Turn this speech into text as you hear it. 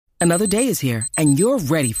Another day is here, and you're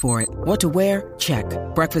ready for it. What to wear? Check.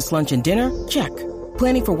 Breakfast, lunch, and dinner? Check.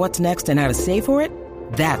 Planning for what's next and how to save for it?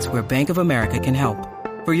 That's where Bank of America can help.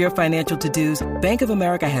 For your financial to-dos, Bank of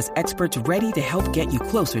America has experts ready to help get you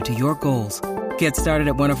closer to your goals. Get started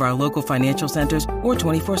at one of our local financial centers or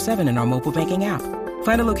 24/7 in our mobile banking app.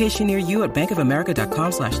 Find a location near you at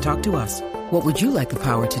bankofamerica.com/talktous. What would you like the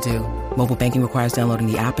power to do? Mobile banking requires downloading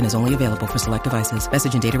the app and is only available for select devices.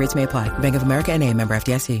 Message and data rates may apply. Bank of America N.A., member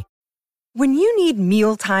FDIC. When you need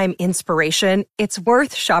mealtime inspiration, it's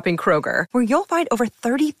worth shopping Kroger, where you'll find over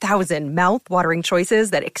 30,000 mouth-watering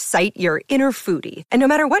choices that excite your inner foodie. And no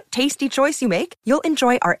matter what tasty choice you make, you'll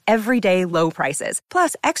enjoy our everyday low prices,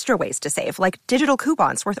 plus extra ways to save, like digital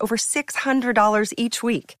coupons worth over $600 each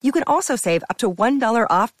week. You can also save up to $1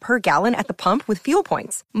 off per gallon at the pump with fuel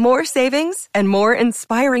points. More savings and more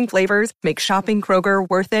inspiring flavors make shopping Kroger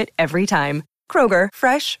worth it every time. Kroger,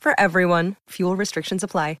 fresh for everyone. Fuel restrictions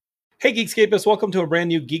apply. Hey, Geekscapists, welcome to a brand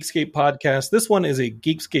new Geekscape podcast. This one is a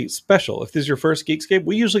Geekscape special. If this is your first Geekscape,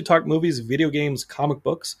 we usually talk movies, video games, comic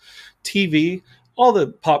books, TV, all the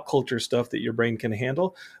pop culture stuff that your brain can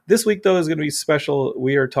handle. This week, though, is going to be special.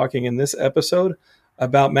 We are talking in this episode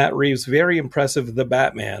about Matt Reeves' very impressive The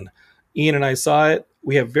Batman. Ian and I saw it.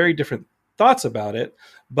 We have very different thoughts about it,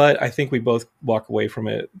 but I think we both walk away from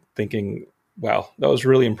it thinking, wow, that was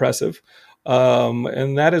really impressive.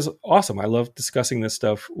 And that is awesome. I love discussing this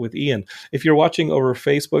stuff with Ian. If you're watching over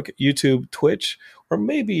Facebook, YouTube, Twitch, or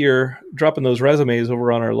maybe you're dropping those resumes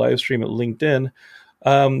over on our live stream at LinkedIn,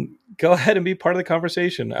 go ahead and be part of the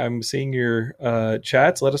conversation. I'm seeing your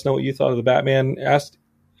chats. Let us know what you thought of the Batman. Ask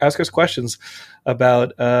us questions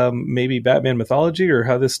about maybe Batman mythology or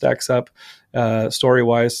how this stacks up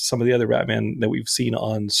story-wise to some of the other Batman that we've seen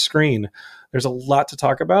on screen. There's a lot to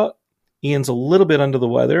talk about. Ian's a little bit under the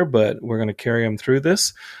weather, but we're going to carry him through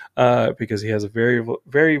this because he has a very,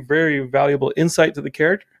 very, very valuable insight to the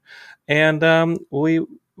character. And I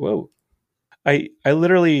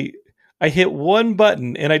hit one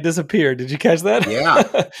button and I disappeared. Did you catch that?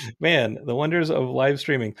 Yeah. Man, the wonders of live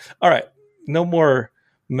streaming. All right. No more.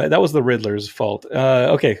 That was the Riddler's fault.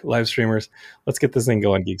 Okay, live streamers. Let's get this thing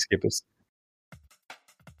going, Geekscapists.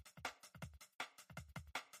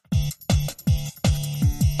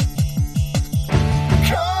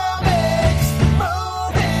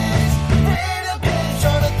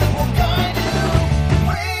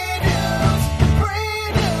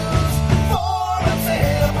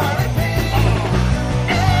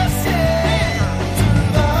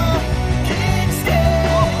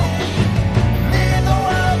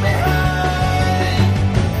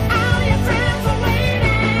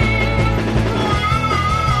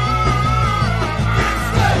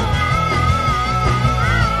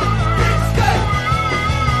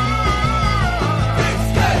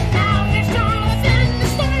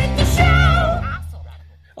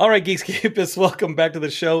 All right, Geekscapists, welcome back to the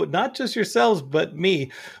show. Not just yourselves, but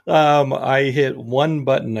me. I hit one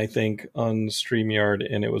button, I think, on StreamYard,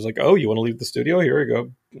 and it was like, oh, you want to leave the studio? Here we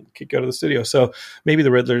go. Kick you out of the studio. So maybe the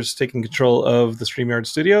Riddler's taking control of the StreamYard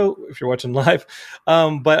studio if you're watching live.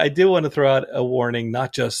 But I did want to throw out a warning,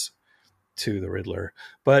 not just to the Riddler,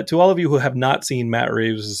 but to all of you who have not seen Matt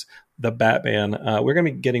Reeves' The Batman. We're going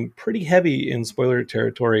to be getting pretty heavy in spoiler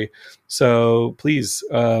territory. So please,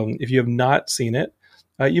 if you have not seen it,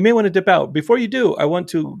 you may want to dip out. Before you do, I want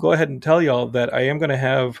to go ahead and tell y'all that I am going to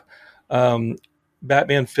have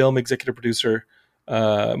Batman film executive producer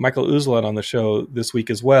Michael Uzlan on the show this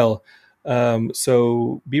week as well.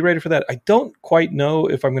 So be ready for that. I don't quite know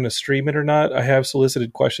if I'm going to stream it or not. I have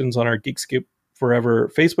solicited questions on our Geekscape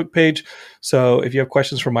Forever Facebook page. So if you have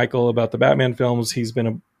questions for Michael about the Batman films, he's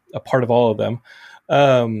been a part of all of them.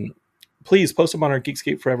 Please post them on our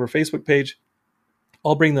Geekscape Forever Facebook page.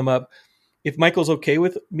 I'll bring them up. If Michael's okay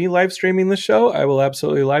with me live streaming the show, I will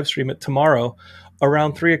absolutely live stream it tomorrow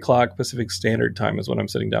around 3 o'clock Pacific Standard Time is when I'm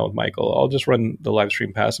sitting down with Michael. I'll just run the live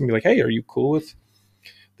stream past and be like, hey, are you cool with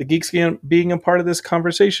the Geeks being a part of this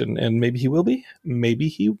conversation? And maybe he will be, maybe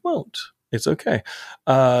he won't. It's okay.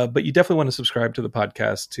 But you definitely want to subscribe to the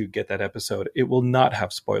podcast to get that episode. It will not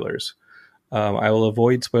have spoilers. I will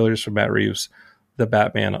avoid spoilers for Matt Reeves, the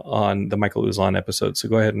Batman, on the Michael Uzlan episode. So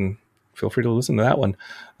go ahead and feel free to listen to that one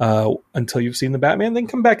until you've seen the Batman. Then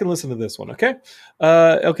come back and listen to this one, okay?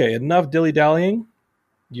 Okay, enough dilly-dallying.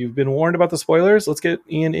 You've been warned about the spoilers. Let's get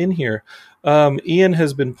Ian in here. Ian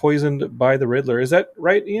has been poisoned by the Riddler. Is that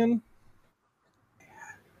right, Ian?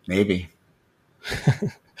 Maybe.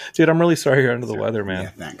 Dude, I'm really sorry you're under the weather, man. Yeah,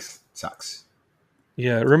 thanks. Sucks.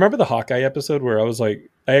 Yeah, remember the Hawkeye episode where I was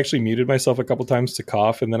like, I actually muted myself a couple times to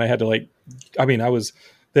cough, and then I had to I was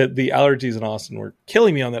that the allergies in Austin were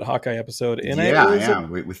killing me on that Hawkeye episode. And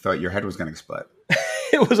we thought your head was going to explode.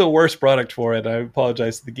 It was a worse product for it. I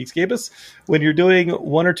apologize to the Geekscapists. When you're doing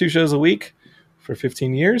 1 or 2 shows a week for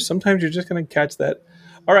 15 years, sometimes you're just going to catch that.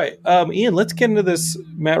 All right, Ian, let's get into this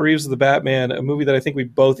Matt Reeves' The Batman, a movie that I think we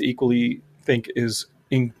both equally think is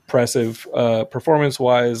impressive.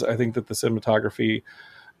 Performance-wise, I think that the cinematography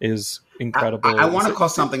is incredible. I want to call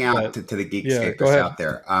something out to the Geekscapists out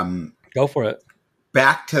there. Go for it.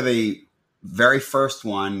 Back to the very first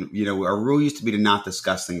one, our rule used to be to not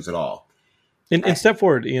discuss things at all. And step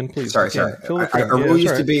forward, Ian, please. Sorry. Our rule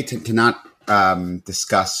used to be to not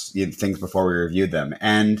discuss things before we reviewed them.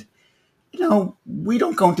 And, we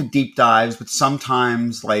don't go into deep dives, but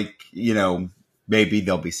sometimes, maybe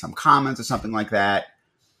there'll be some comments or something like that.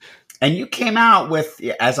 And you came out with,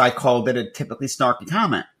 as I called it, a typically snarky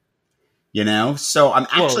comment. So I'm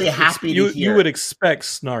actually happy to hear. You would expect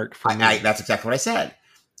snark from me. That's exactly what I said.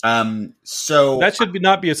 So that should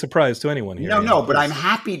not be a surprise to anyone here. No, but I'm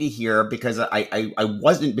happy to hear because I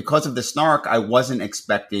wasn't, because of the snark, I wasn't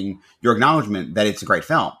expecting your acknowledgement that it's a great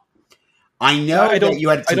film. I know that you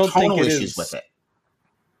had some tonal issues with it.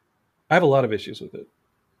 I have a lot of issues with it.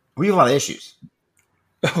 We have a lot of issues.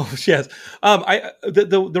 Oh, yes.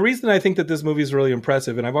 The reason I think that this movie is really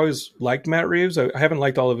impressive, and I've always liked Matt Reeves. I haven't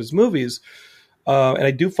liked all of his movies. And I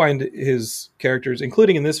do find his characters,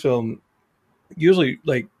 including in this film, usually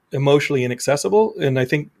emotionally inaccessible. And I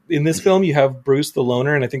think in this film you have Bruce the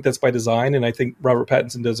loner, and I think that's by design. And I think Robert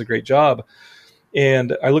Pattinson does a great job.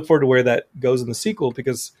 And I look forward to where that goes in the sequel,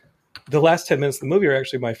 because the last 10 minutes of the movie are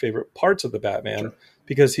actually my favorite parts of the Batman, sure,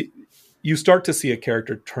 because you start to see a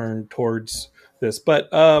character turn towards this. But,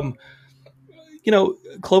 Cloverfield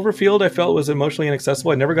I felt was emotionally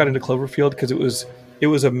inaccessible. I never got into Cloverfield because it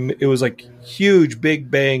was like huge Big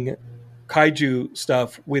Bang kaiju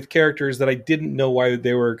stuff with characters that I didn't know why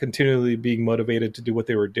they were continually being motivated to do what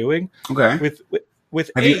they were doing. Okay.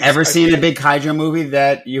 Have you ever seen a big kaiju movie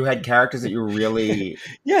that you had characters that you really...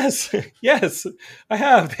 Yes, I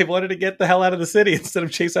have. They wanted to get the hell out of the city instead of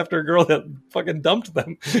chase after a girl that fucking dumped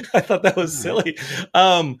them. I thought that was silly.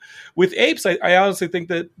 With Apes, I honestly think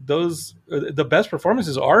that the best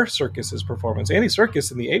performances are Serkis's performance. Andy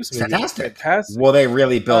Serkis in the Apes movie. Fantastic. Well, they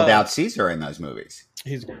really build out Caesar in those movies.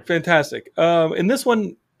 He's fantastic. In this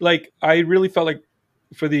one, I really felt like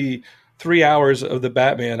for the 3 hours of the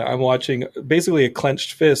Batman, I'm watching basically a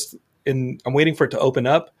clenched fist, and I'm waiting for it to open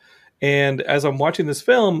up. And as I'm watching this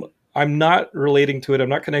film, I'm not relating to it. I'm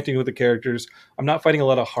not connecting with the characters. I'm not finding a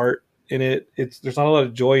lot of heart in it. There's not a lot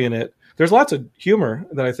of joy in it. There's lots of humor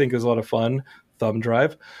that I think is a lot of fun. Thumb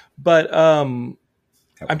drive. But I'm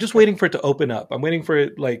just waiting for it to open up. I'm waiting for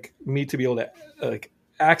it, me to be able to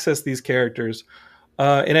access these characters.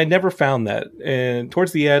 And I never found that. And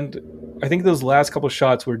towards the end, I think those last couple of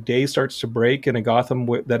shots where day starts to break in a Gotham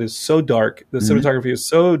that is so dark, the cinematography is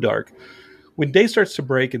so dark. When day starts to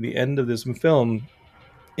break in the end of this film,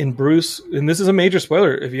 in Bruce, and this is a major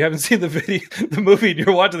spoiler if you haven't seen the movie and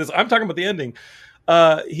you're watching this, I'm talking about the ending.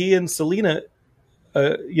 He and Selina,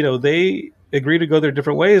 they agree to go their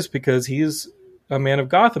different ways because he's a man of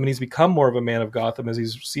Gotham, and he's become more of a man of Gotham as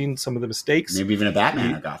he's seen some of the mistakes. Maybe even a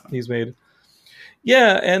Batman of Gotham he's made.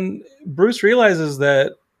 Yeah, and Bruce realizes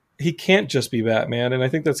that he can't just be Batman, and I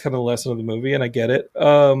think that's kind of the lesson of the movie, and I get it.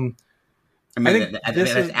 I think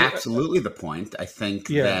that's absolutely the point. I think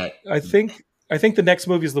that... I think the next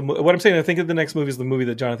movie is what I'm saying. I think the next movie is the movie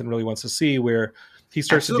that Jonathan really wants to see, where he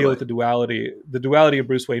starts to deal with the duality of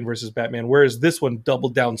Bruce Wayne versus Batman. Whereas this one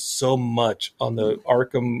doubled down so much on the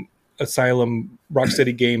Arkham Asylum,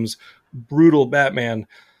 Rocksteady Games, brutal Batman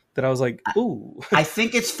that I was like, ooh. I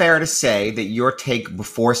think it's fair to say that your take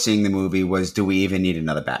before seeing the movie was, do we even need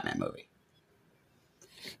another Batman movie?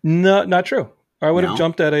 No, not true. I would have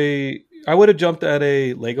jumped at a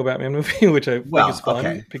Lego Batman movie, which I think is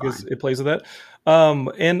fun because it plays with that.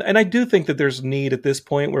 And I do think that there's need at this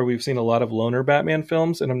point where we've seen a lot of loner Batman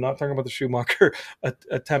films, and I'm not talking about the Schumacher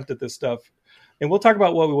attempt at this stuff. And we'll talk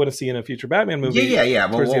about what we want to see in a future Batman movie. Yeah.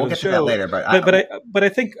 We'll get to that later. But I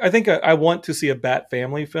think I want to see a Bat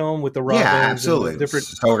Family film with the Robins. Yeah, absolutely.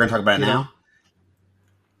 So we're going to talk about it now?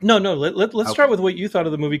 No. Let's start with what you thought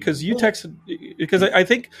of the movie, because you texted. Because I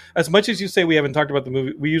think as much as you say we haven't talked about the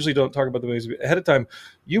movie, we usually don't talk about the movies ahead of time.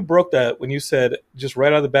 You broke that when you said, just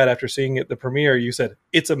right out of the bat after seeing it, the premiere, you said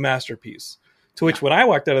it's a masterpiece. To which when I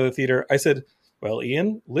walked out of the theater, I said, well,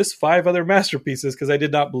 Ian, list 5 other masterpieces, because I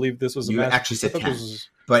did not believe this was a masterpiece. You actually said 10.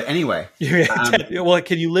 But anyway. 10. Well,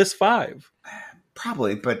 can you list 5?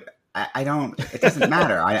 Probably, but I don't. It doesn't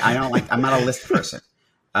matter. I don't I'm not a list person.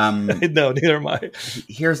 No, neither am I.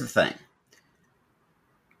 Here's the thing.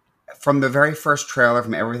 from the very first trailer,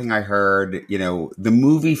 from everything I heard, the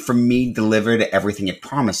movie for me delivered everything it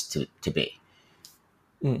promised to be.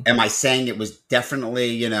 Am I saying it was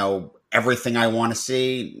definitely, everything I want to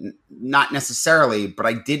see? Not necessarily, but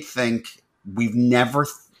I did think we've never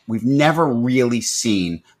really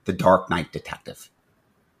seen the Dark Knight detective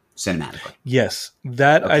cinematically. Yes,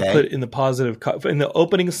 that Okay. I put in the positive. In the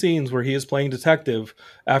opening scenes where he is playing detective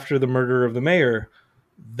after the murder of the mayor,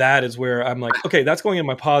 that is where I'm like, okay, that's going in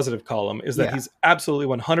my positive column, is that Yeah. he's absolutely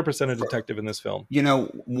 100% a detective in this film.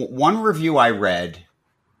 One review I read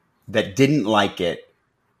that didn't like it,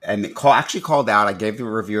 and it actually called out, I gave the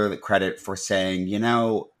reviewer the credit for saying,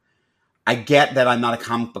 I get that I'm not a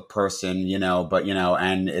comic book person, but,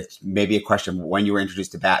 and it's maybe a question of when you were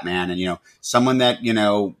introduced to Batman and, someone that,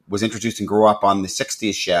 was introduced and grew up on the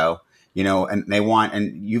 60s show, and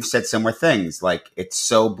and you've said similar things, like it's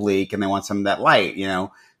so bleak and they want some of that light,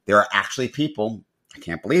 there are actually people, I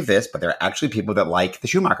can't believe this, but there are actually people that like the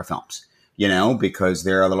Schumacher films, because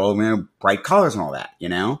they're a little bright colors and all that,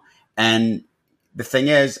 and the thing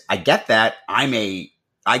is, I get that.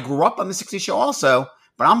 I grew up on the 60s show also,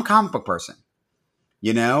 but I'm a comic book person,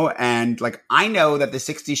 and like, I know that the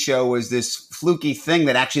 60s show was this fluky thing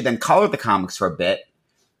that actually then colored the comics for a bit.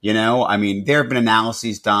 I mean, there have been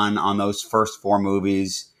analyses done on those first 4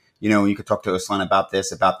 movies. You could talk to Uslan about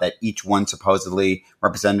that each one supposedly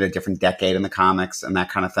represented a different decade in the comics and that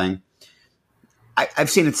kind of thing. I've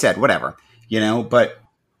seen it said, whatever, but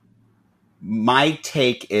my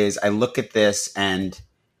take is I look at this and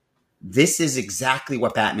this is exactly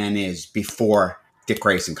what Batman is before Dick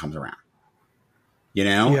Grayson comes around,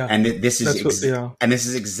 Yeah. and this is and this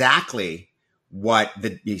is exactly what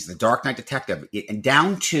he's the Dark Knight detective, and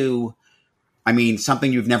down to, I mean,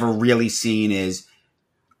 something you've never really seen is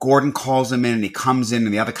Gordon calls him in and he comes in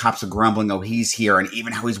and the other cops are grumbling, oh, he's here. And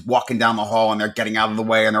even how he's walking down the hall and they're getting out of the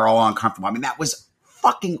way and they're all uncomfortable. I mean, that was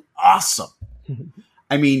fucking awesome.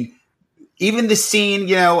 I mean, even the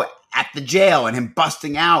scene, at the jail and him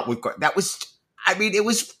busting out with that was, I mean, it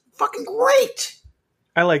was fucking great.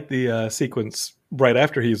 I like the sequence right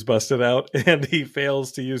after he's busted out and he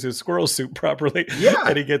fails to use his squirrel suit properly. Yeah.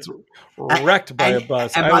 And he gets wrecked by a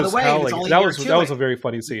bus. And by the way, that was a very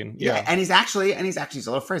funny scene. Yeah. And he's actually a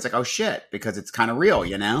little afraid. It's like, oh shit, because it's kind of real,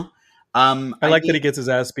 I like that he gets his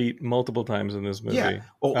ass beat multiple times in this movie. Yeah.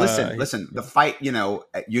 Well, listen, the fight,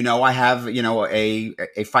 I have,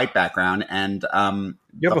 a fight background and,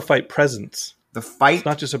 you have a fight presence. The fight, it's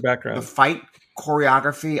not just a background. The fight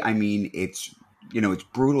choreography, I mean, it's, it's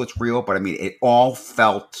brutal, it's real, but I mean, it all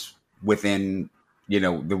felt within,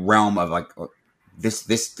 the realm of like,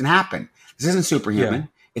 this can happen. This isn't superhuman. Yeah.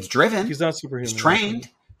 It's driven. He's not superhuman. He's trained,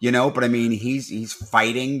 but I mean, he's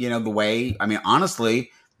fighting, the way, I mean,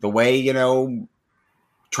 honestly, the way,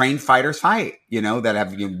 trained fighters fight, that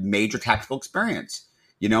have major tactical experience,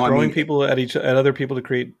 throwing people at other people to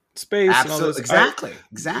create space. Absolutely. And all this. Exactly.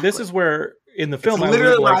 This is where in the film, it's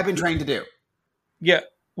literally what I've been trained to do. Yeah.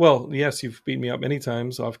 Well, yes, you've beat me up many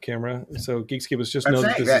times off camera. So Geekscape has just knows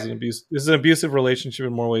that this is an abusive relationship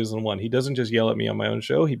in more ways than one. He doesn't just yell at me on my own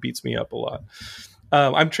show. He beats me up a lot.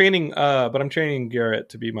 I'm training Garrett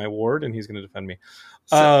to be my ward and he's going to defend me.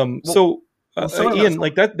 Ian,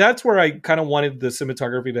 like that's where I kind of wanted the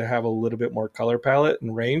cinematography to have a little bit more color palette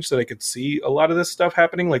and range so that I could see a lot of this stuff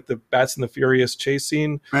happening, like the Bats and the Furious chase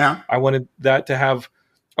scene. Yeah. I wanted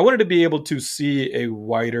to be able to see a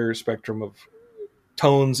wider spectrum of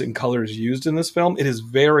tones and colors used in this film. It is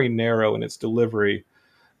very narrow in its delivery.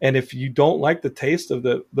 And if you don't like the taste of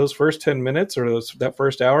those first 10 minutes or that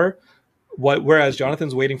first hour, whereas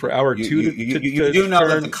Jonathan's waiting for hour 2 you do know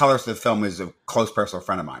that the colors of the film is a close personal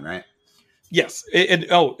friend of mine, right? Yes, and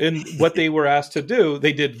what they were asked to do,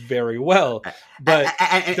 they did very well. But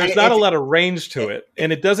there's not a lot of range to it,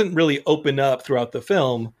 and it doesn't really open up throughout the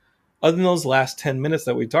film, other than those last 10 minutes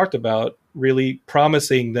that we talked about, really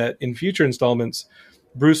promising that in future installments,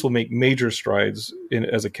 Bruce will make major strides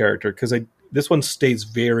as a character, because this one stays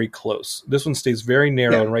very close. This one stays very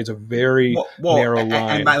narrow and rides a very narrow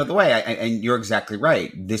line. And by the way, and you're exactly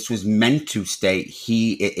right. This was meant to stay.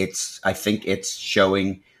 I think it's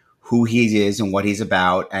showing who he is and what he's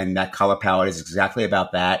about, and that color palette is exactly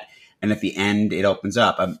about that. And at the end, it opens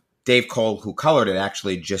up. Dave Cole, who colored it,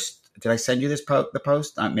 actually just did I send you the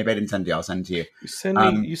post? Maybe I didn't send it to you. I'll send it to you.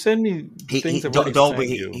 You send me things.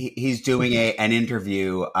 He's doing an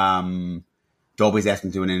interview. Dolby's asked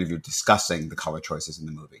him to do an interview discussing the color choices in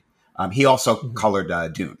the movie. He also colored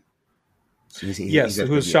Dune. So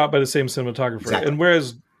who was shot by the same cinematographer. Exactly. And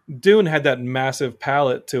whereas Dune had that massive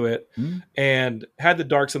palette to it and had the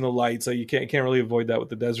darks and the lights, so you can't really avoid that with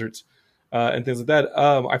the deserts. and things like that.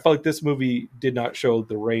 I felt like this movie did not show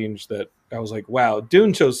the range that I was like, wow,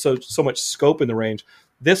 Dune shows so much scope in the range.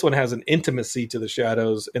 This one has an intimacy to the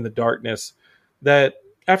shadows and the darkness that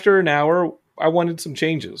after an hour, I wanted some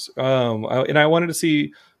changes. And I wanted to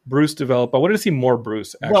see Bruce develop. I wanted to see more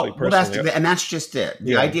Bruce, actually, personally. That's just it.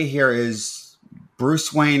 The idea here is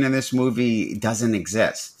Bruce Wayne in this movie doesn't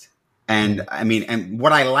exist. And I mean, and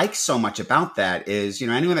what I like so much about that is,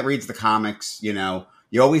 anyone that reads the comics, everyone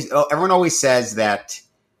always says that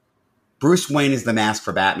Bruce Wayne is the mask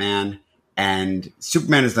for Batman and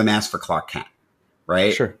Superman is the mask for Clark Kent,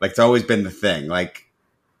 right? Sure. Like, it's always been the thing. Like,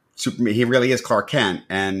 Superman, he really is Clark Kent.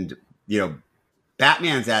 And,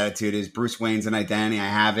 Batman's attitude is Bruce Wayne's an identity. I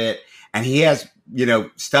have it. And he has,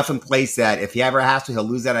 stuff in place that if he ever has to, he'll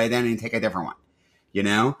lose that identity and take a different one,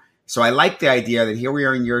 So I like the idea that here we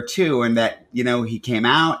are in year 2 and that, he came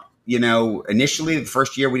out, initially the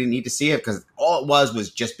first year we didn't need to see it because all it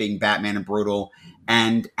was just being Batman and brutal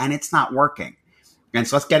and it's not working. And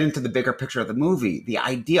so let's get into the bigger picture of the movie. The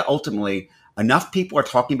idea ultimately, enough people are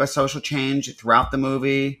talking about social change throughout the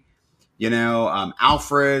movie.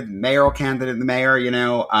 Alfred, mayoral candidate, the mayor,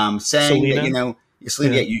 saying Selena. that,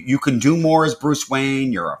 Selena, you can do more as Bruce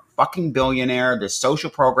Wayne. You're a fucking billionaire. There's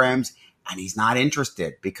social programs. And he's not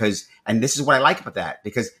interested and this is what I like about that,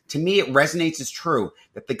 because to me, it resonates as true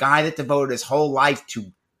that the guy that devoted his whole life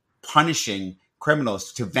to punishing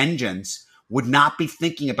criminals, to vengeance, would not be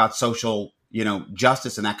thinking about social,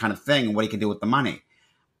 justice and that kind of thing and what he can do with the money.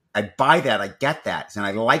 I buy that. I get that. And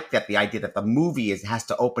I like that the idea that the movie has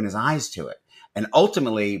to open his eyes to it. And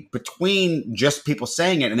ultimately, between just people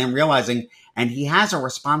saying it and then realizing, and he has a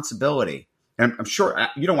responsibility. And I'm sure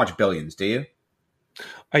you don't watch Billions, do you?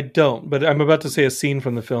 I don't, but I'm about to say a scene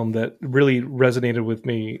from the film that really resonated with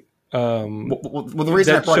me. Well, the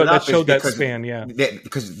reason I brought it up is because,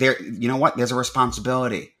 because there, you know what? There's a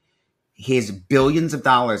responsibility. He has billions of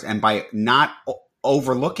dollars, and by not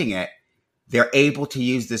overlooking it, they're able to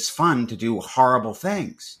use this fund to do horrible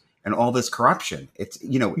things and all this corruption. It's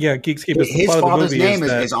Geekscape. His father's name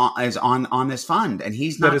is on this fund, and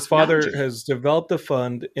he's not. That his father has developed the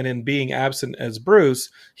fund, and in being absent as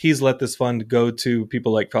Bruce, he's let this fund go to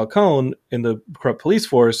people like Falcone in the corrupt police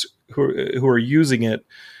force who are using it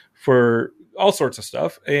for all sorts of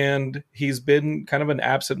stuff. And he's been kind of an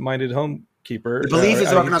absent-minded homekeeper. The belief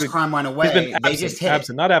is organized crime went away. They just hit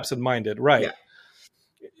absent, not absent-minded, right? Yeah.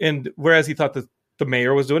 And whereas he thought that the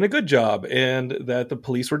mayor was doing a good job and that the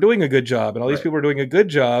police were doing a good job and all these people were doing a good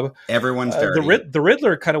job. Everyone's dirty. The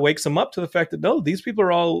Riddler kind of wakes him up to the fact that, no, these people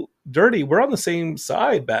are all dirty. We're on the same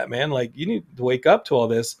side, Batman. Like, you need to wake up to all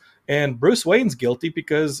this. And Bruce Wayne's guilty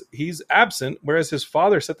because he's absent, whereas his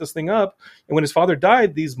father set this thing up. And when his father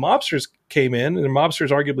died, these mobsters came in, and the mobsters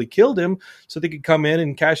arguably killed him so they could come in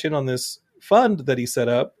and cash in on this fund that he set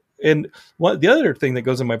up. And the other thing that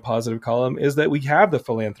goes in my positive column is that we have the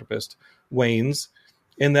philanthropist Waynes,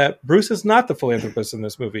 and that Bruce is not the philanthropist in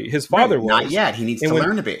this movie. His father was. Not yet. He needs to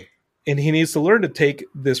learn to be. And he needs to learn to take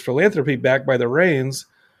this philanthropy back by the reins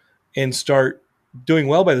and start doing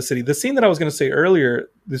well by the city. The scene that I was going to say earlier,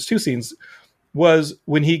 there's 2 scenes, was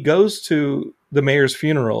when he goes to the mayor's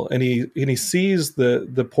funeral and he sees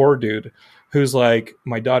the poor dude who's like,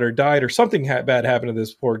 my daughter died or something bad happened to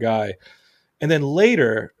this poor guy. And then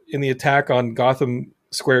later in the attack on Gotham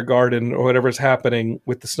Square Garden or whatever's happening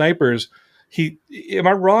with the snipers, am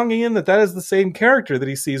I wrong, Ian, that is the same character that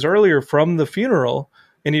he sees earlier from the funeral?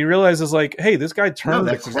 And he realizes, like, hey, this guy turned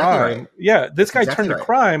to crime. Exactly right. Yeah, this guy turned to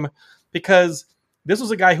crime because this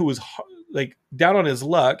was a guy who was like down on his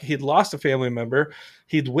luck. He'd lost a family member.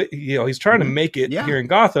 He's trying to make it here in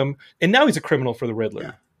Gotham, and now he's a criminal for the Riddler.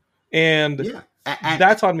 Yeah. And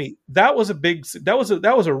that's on me. That was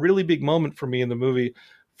a really big moment for me in the movie.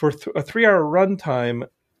 For a 3-hour runtime,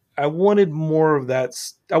 I wanted more of that.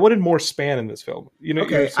 I wanted more span in this film.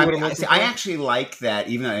 I actually like that.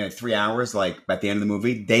 Even though 3 hours, like at the end of the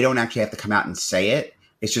movie, they don't actually have to come out and say it.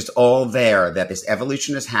 It's just all there that this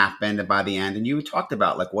evolution has happened, and by the end, and you talked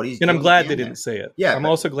about like what he's doing. And I'm glad they didn't say it. Yeah, I'm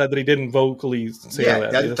also glad that he didn't vocally say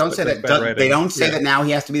that. Don't say that. They don't say that now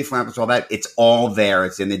he has to be the philanthropist. All that. It's all there.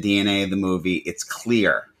 It's in the DNA of the movie. It's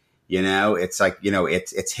clear. It's like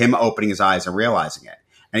it's him opening his eyes and realizing it.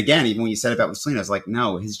 And again, even when you said about Selena, I was like,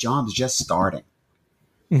 no, his job's just starting.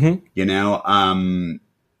 Mm-hmm.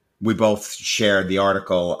 We both shared the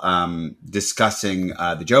article discussing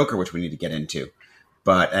the Joker, which we need to get into.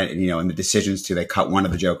 But, and the decisions they cut one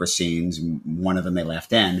of the Joker scenes, one of them they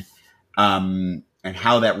left in, and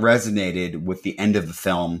how that resonated with the end of the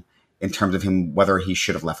film in terms of him, whether he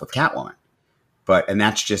should have left with Catwoman. And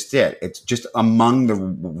that's just it. It's just among the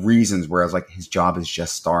reasons where I was like, his job is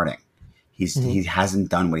just starting. He hasn't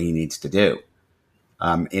done what he needs to do.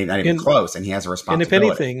 Not even close, and he has a responsibility.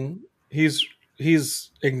 And if anything, he's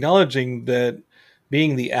acknowledging that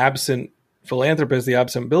being the absent philanthropist, the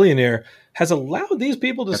absent billionaire, has allowed these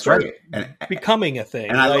people to start becoming a thing.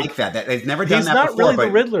 And I like that. They've never done that before. He's not really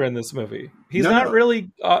the Riddler in this movie. He's really.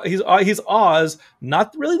 He's Oz,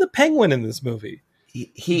 not really the Penguin in this movie.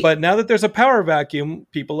 But now that there's a power vacuum,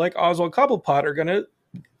 people like Oswald Cobblepot are going to.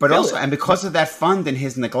 But also, and because of that fund and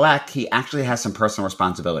his neglect, he actually has some personal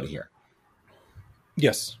responsibility here.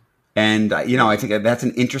 Yes. And, I think that's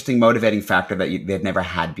an interesting motivating factor that they've never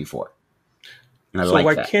had before. And so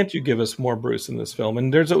why can't you give us more Bruce in this film?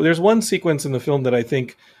 And there's one sequence in the film that I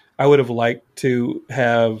think I would have liked to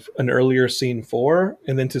have an earlier scene for,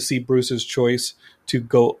 and then to see Bruce's choice to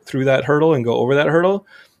go through that hurdle and go over that hurdle.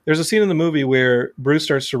 There's a scene in the movie where Bruce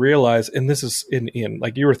starts to realize, and this is in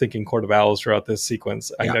like you were thinking Court of Owls throughout this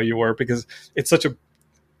sequence. I know you were, because it's such a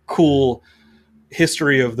cool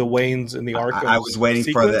history of the Waynes and the Arkham. I was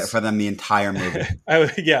waiting for them the entire movie. I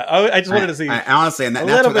just wanted to see. Honestly, and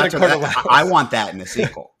I want that in the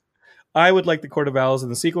sequel. I would like the Court of Owls in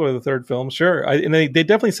the sequel or the third film, sure. And they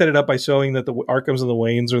definitely set it up by showing that the Arkhams and the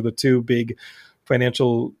Waynes are the two big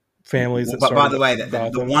financial families. But by the way,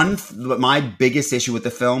 my biggest issue with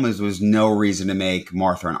the film was no reason to make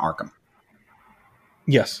Martha and Arkham.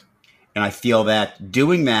 Yes. And I feel that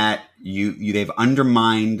doing that, they've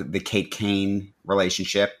undermined the Kate Kane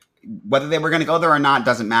relationship. Whether they were going to go there or not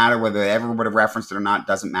doesn't matter. Whether they ever would have referenced it or not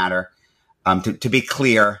doesn't matter. To be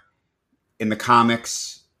clear, in the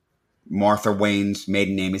comics, Martha Wayne's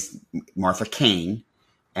maiden name is Martha Kane,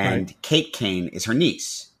 and Kate Kane is her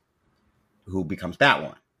niece, who becomes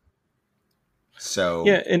Batwoman. So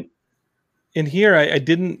yeah, and here I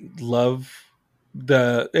didn't love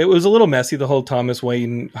it was a little messy, the whole Thomas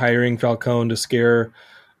Wayne hiring Falcone to scare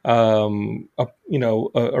a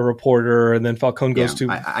reporter, and then Falcone goes too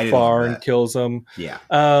far and kills him. Yeah.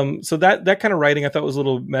 So that kind of writing I thought was a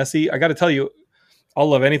little messy. I got to tell you, I'll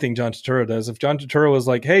love anything John Turturro does. If John Turturro was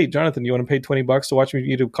like, "Hey, Jonathan, you want to pay $20 to watch me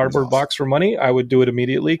eat a cardboard box for money?" I would do it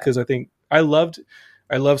immediately, because I think I love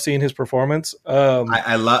seeing his performance.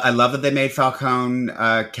 I love that they made Falcone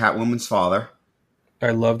Catwoman's father.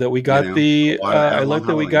 I love that we got I love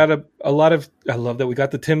that we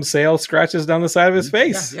got the Tim Sale scratches down the side of his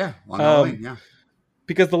face. Yeah. Long Halloween, yeah.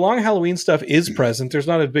 Because the Long Halloween stuff is present. There's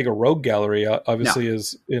not as big a rogue gallery, obviously,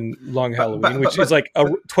 as in Long Halloween, which is like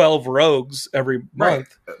 12 rogues every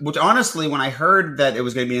month. Which honestly, when I heard that it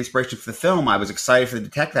was going to be inspiration for the film, I was excited for the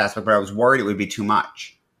detective aspect, but I was worried it would be too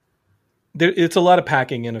much. It's a lot of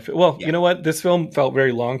packing in. You know what? This film felt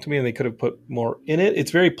very long to me, and they could have put more in it.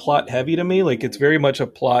 It's very plot heavy to me. Like, it's very much a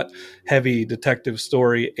plot heavy detective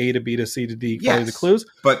story, A to B to C to D, follow the clues.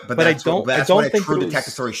 But that's what a true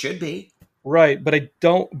detective story should be. Right, but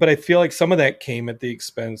I feel like some of that came at the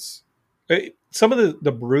expense. Some of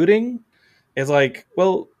the brooding is like,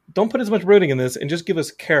 well, don't put as much brooding in this and just give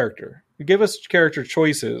us character. Give us character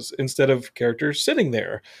choices instead of characters sitting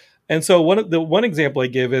there. And so one example I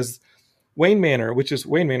give is Wayne Manor,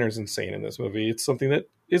 Wayne Manor is insane in this movie. It's something that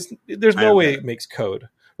there's no way it makes code,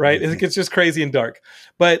 right? Mm-hmm. It's just crazy and dark.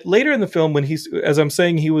 But later in the film, when as I'm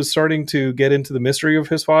saying, he was starting to get into the mystery of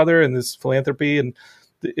his father and this philanthropy and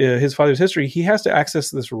his father's history, he has to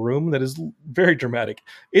access this room that is very dramatic.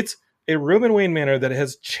 It's a room in Wayne Manor that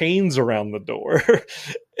has chains around the door.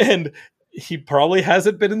 And he probably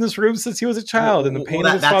hasn't been in this room since he was a child. And the pain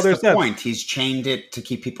of his father's death. That's the point. He's chained it to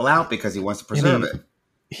keep people out because he wants to preserve it.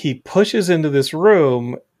 He pushes into this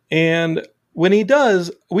room, and when he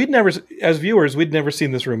does, as viewers, we'd never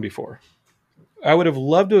seen this room before. I would have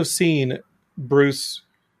loved to have seen Bruce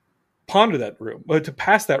ponder that room, but to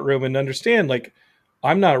pass that room and understand, like,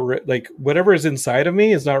 I'm not whatever is inside of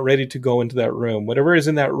me is not ready to go into that room. Whatever is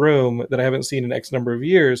in that room that I haven't seen in X number of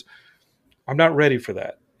years, I'm not ready for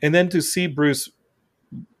that. And then to see Bruce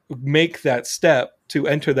make that step to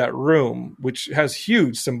enter that room, which has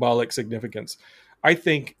huge symbolic significance, I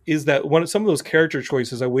think is that some of those character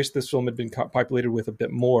choices I wish this film had been populated with a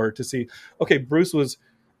bit more, to see, okay, Bruce was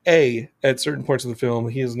A at certain points of the film.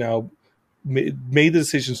 He has now made the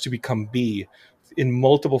decisions to become B in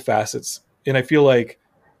multiple facets. And I feel like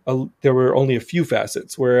there were only a few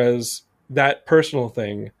facets, whereas that personal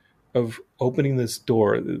thing of opening this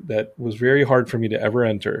door that was very hard for me to ever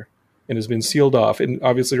enter and has been sealed off, and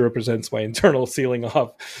obviously represents my internal sealing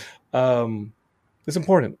off, is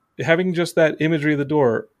important. Having just that imagery of the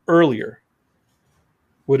door earlier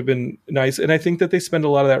would have been nice. And I think that they spend a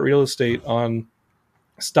lot of that real estate on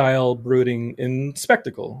style, brooding, and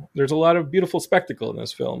spectacle. There's a lot of beautiful spectacle in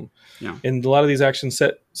this film, and a lot of these action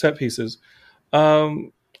set pieces.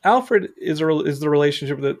 Alfred is the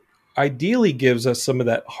relationship that ideally gives us some of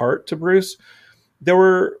that heart to Bruce. There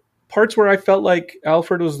were parts where I felt like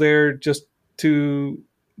Alfred was there just to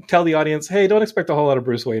tell the audience, hey, don't expect a whole lot of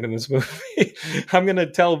Bruce Wayne in this movie. I'm going to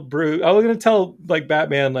tell like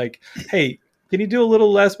Batman, like, hey, can you do a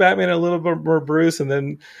little less Batman and a little bit more Bruce? And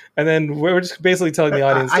then we're just basically telling the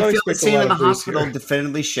audience, I feel the scene in the hospital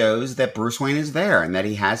definitively shows that Bruce Wayne is there and that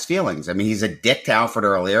he has feelings. I mean, he's a dick to Alfred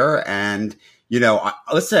earlier. And, you know, I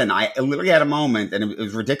literally had a moment, and it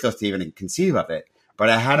was ridiculous to even conceive of it. But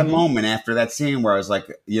I had a moment after that scene where I was like,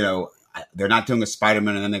 you know, they're not doing a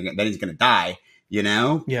Spider-Man and then he's going to die, you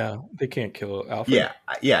know? Yeah, they can't kill Alfred.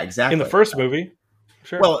 Yeah, exactly. In the first movie,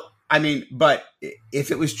 sure. Well, I mean, but if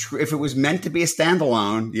it was if it was meant to be a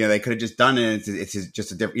standalone, you know, they could have just done it. It's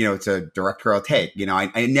just a different, you know, it's a directorial take. You know,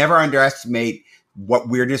 I never underestimate what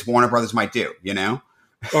weirdness Warner Brothers might do. You know,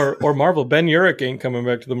 or Marvel. Ben Urich ain't coming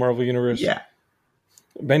back to the Marvel universe. Yeah,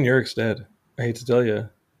 Ben Urich's dead. I hate to tell you.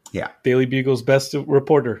 Yeah, Daily Bugle's best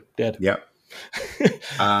reporter dead. Yep.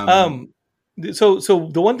 So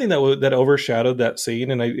the one thing that overshadowed that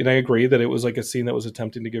scene, and I agree that it was like a scene that was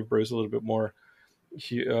attempting to give Bruce a little bit more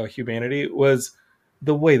humanity, was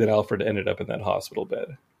the way that Alfred ended up in that hospital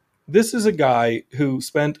bed. This is a guy who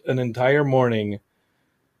spent an entire morning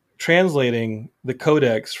translating the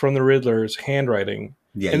codex from the Riddler's handwriting.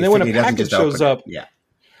 Yeah, and then when a package shows up,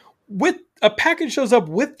 with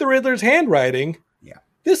the Riddler's handwriting,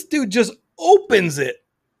 this dude just opens it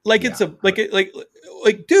like it's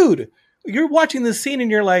like dude, you're watching this scene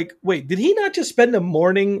and you're like, wait, did he not just spend a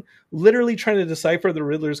morning literally trying to decipher the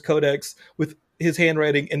Riddler's codex with his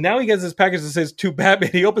handwriting, and now he gets this package that says to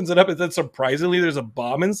Batman? He opens it up and then surprisingly there's a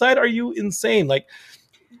bomb inside. Are you insane? Like,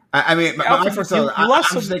 I mean, I was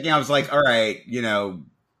thinking, I was like, all right, you know,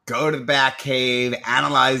 go to the Batcave,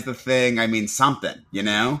 analyze the thing. I mean, something, you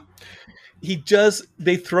know.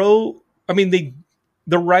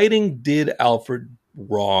 The writing did Alfred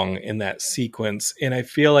wrong in that sequence, and I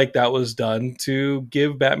feel like that was done to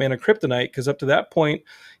give Batman a kryptonite, because up to that point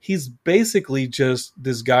he's basically just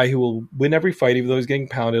this guy who will win every fight even though he's getting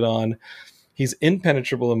pounded on. He's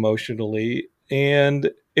impenetrable emotionally, and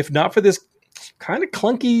if not for this kind of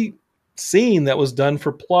clunky scene that was done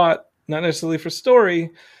for plot, not necessarily for story,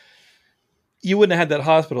 you wouldn't have had that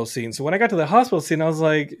hospital scene. So when I got to the hospital scene, I was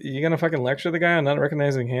like, you gonna fucking lecture the guy on not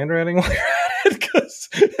recognizing handwriting while you're at it? Because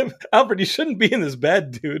Alfred, you shouldn't be in this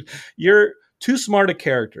bed, dude. You're too smart a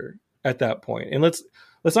character at that point. And let's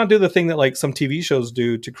not do the thing that like some TV shows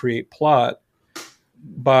do to create plot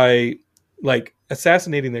by like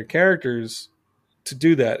assassinating their characters to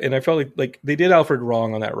do that. And I felt like they did Alfred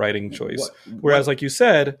wrong on that writing choice. Whereas, like you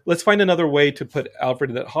said, let's find another way to put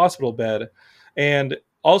Alfred in that hospital bed, and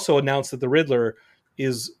also announce that the Riddler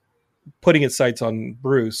is putting its sights on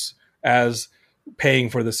Bruce as paying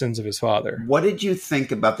for the sins of his father. What did you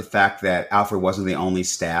think about the fact that Alfred wasn't the only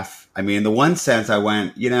staff? I mean, in the one sense, I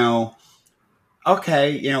went, you know, okay,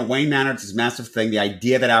 you know, Wayne Manor, it's this massive thing. The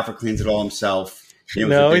idea that Alfred cleans it all himself. You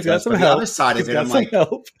know, no, he's got some help. The other side of it, I'm like,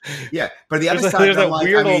 yeah. But the other side, there's that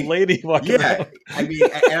weird old lady walking around. I mean,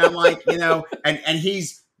 and I'm like, you know, and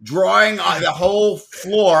he's drawing on the whole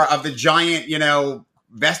floor of the giant, you know,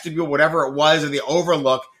 vestibule, whatever it was, or the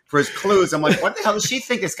overlook for his clues. I'm like, what the hell does she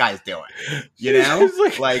think this guy's doing? You know,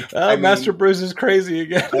 Master Bruce is crazy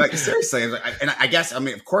again. Like, seriously, and I guess, I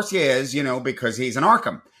mean, of course he is, you know, because he's an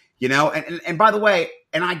Arkham, you know, and by the way,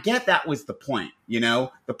 and I get that was the point, you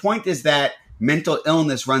know, the point is that mental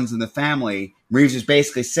illness runs in the family. Reeves is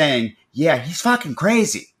basically saying, yeah, he's fucking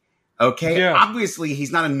crazy. Okay, yeah. Obviously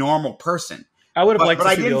he's not a normal person. I would have liked, but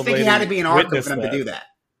I didn't think he had to be an Arkham for him to do that.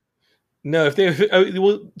 No, if they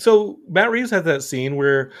so Matt Reeves has that scene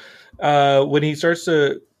where when he starts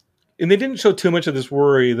to, and they didn't show too much of this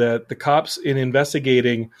worry that the cops in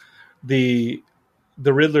investigating the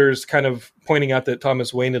Riddler's kind of pointing out that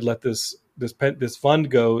Thomas Wayne had let this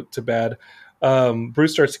fund go to bad.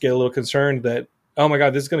 Bruce starts to get a little concerned that, oh my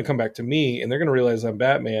God, this is going to come back to me, and they're going to realize I'm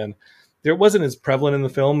Batman. There wasn't as prevalent in the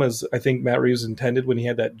film as I think Matt Reeves intended when he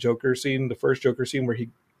had that Joker scene, the first Joker scene where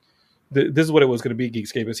this is what it was going to be,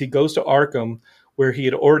 Geekscape, is he goes to Arkham where he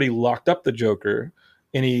had already locked up the Joker,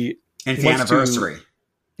 and it's the anniversary.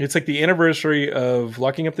 It's like the anniversary of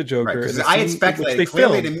locking up the Joker. Right, I had speculated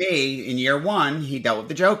clearly to me in year one, he dealt with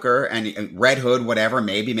the Joker and Red Hood, whatever,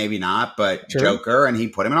 maybe not, but sure. Joker, and he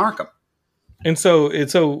put him in Arkham. And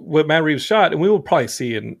so what Matt Reeves shot, and we will probably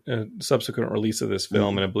see in a subsequent release of this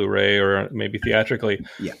film in a Blu-ray or maybe theatrically.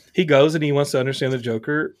 Yeah. He goes and he wants to understand the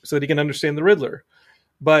Joker so that he can understand the Riddler.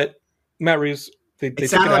 But Matt Reeves, it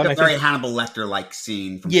sounded like a very Hannibal Lecter-like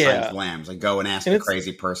scene from Silence of the Lambs. Like, go and ask the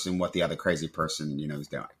crazy person what the other crazy person, you know, is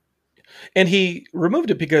doing. And he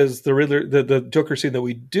removed it because the Riddler, the Joker scene that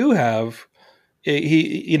we do have,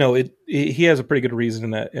 he has a pretty good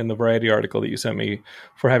reason in the Variety article that you sent me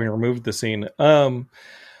for having removed the scene.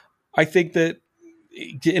 I think that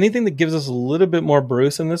anything that gives us a little bit more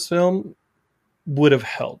Bruce in this film would have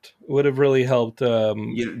helped. Would have really helped.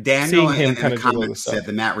 Daniel seeing him in the comments said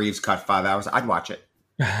the Matt Reeves cut 5 hours. I'd watch it.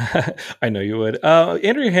 I know you would.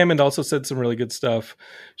 Andrea Hammond also said some really good stuff.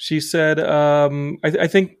 She said, I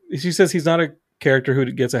think she says he's not a character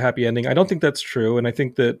who gets a happy ending. I don't think that's true. And I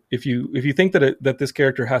think that if you think that this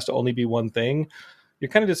character has to only be one thing, you're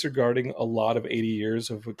kind of disregarding a lot of 80 years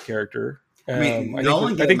of a character. I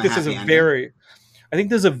think this is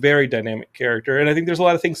a very dynamic character, and I think there's a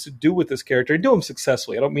lot of things to do with this character and do him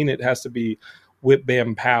successfully. I don't mean it has to be whip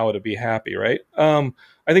bam pow to be happy, right?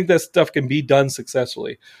 I think that stuff can be done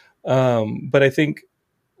successfully. But I think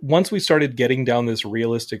once we started getting down this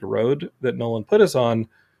realistic road that Nolan put us on,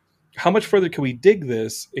 how much further can we dig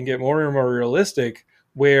this and get more and more realistic,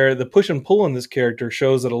 where the push and pull in this character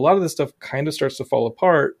shows that a lot of this stuff kind of starts to fall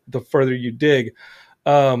apart the further you dig.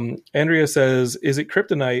 Andrea says, is it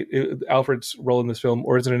kryptonite, Alfred's role in this film,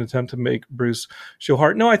 or is it an attempt to make Bruce show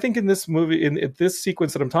heart? No, I think in this movie, in this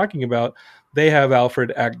sequence that I'm talking about, they have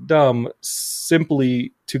Alfred act dumb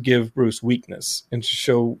simply to give Bruce weakness and to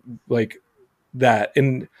show like that.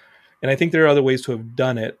 And I think there are other ways to have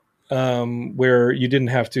done it, where you didn't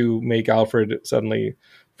have to make Alfred suddenly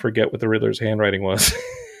forget what the Riddler's handwriting was.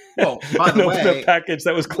 Well, by the way, the package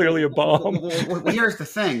that was clearly a bomb. Well, here's the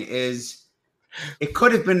thing is, it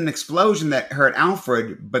could have been an explosion that hurt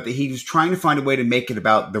Alfred, but he was trying to find a way to make it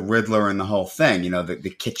about the Riddler and the whole thing,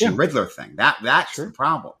 the kitchen Riddler thing. That's the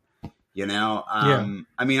problem, I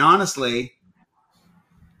mean, honestly,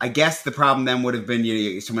 I guess the problem then would have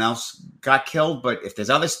been, someone else got killed, but if there's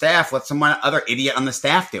other staff, let other idiot on the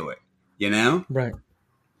staff do it, Right.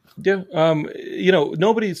 Yeah.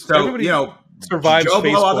 Everybody survives. Joe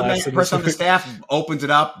face blow other blasts person on the staff, opens it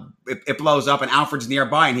up, it blows up, and Alfred's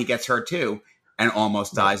nearby, and he gets hurt too, and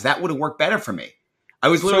almost dies. That would have worked better for me. I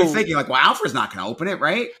was literally thinking, well, Alfred's not going to open it,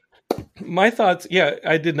 right? My thoughts,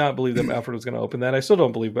 I did not believe that Alfred was going to open that. I still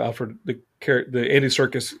don't believe Alfred, the Andy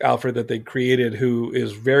Serkis Alfred that they created, who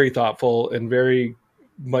is very thoughtful and very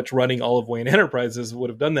much running all of Wayne Enterprises, would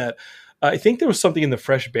have done that. I think there was something in the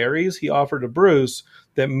fresh berries he offered to Bruce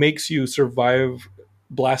that makes you survive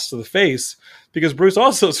blast to the face, because Bruce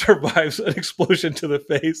also survives an explosion to the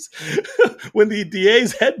face when the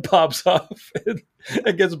DA's head pops off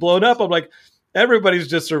and gets blown up. I'm like, everybody's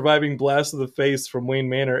just surviving blast to the face from Wayne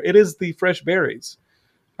Manor. It is the fresh berries.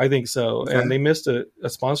 I think so. Okay. And they missed a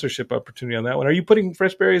sponsorship opportunity on that one. Are you putting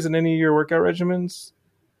fresh berries in any of your workout regimens,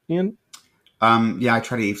 Ian? Yeah, I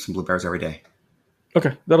try to eat some blueberries every day.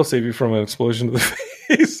 Okay, that'll save you from an explosion to the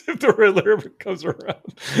face if the Riddler comes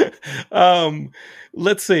around.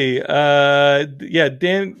 Let's see.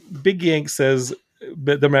 Dan Big Yank says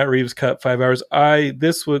the Matt Reeves cut 5 hours.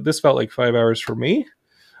 This felt like 5 hours for me.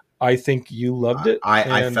 I think you loved it.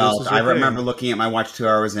 I remember looking at my watch 2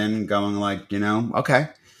 hours in, going like, okay,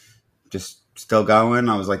 just still going.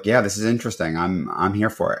 I was like, yeah, this is interesting. I'm here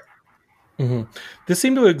for it. Mm-hmm. This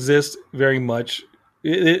seemed to exist very much.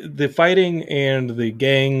 The fighting and the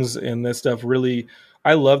gangs and this stuff really,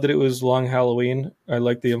 I loved that it was Long Halloween. I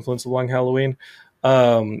like the influence of Long Halloween.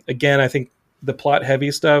 Again, I think the plot heavy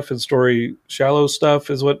stuff and story shallow stuff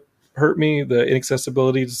is what hurt me. The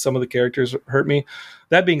inaccessibility to some of the characters hurt me.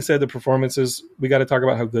 That being said, the performances, we got to talk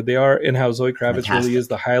about how good they are and how Zoe Kravitz really is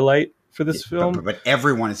the highlight for this film. But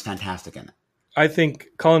everyone is fantastic in it. I think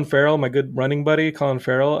Colin Farrell, my good running buddy, Colin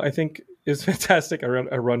Farrell, I think is fantastic. I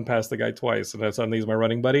run past the guy twice, and suddenly he's my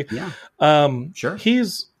running buddy. Yeah, sure.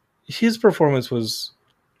 His performance was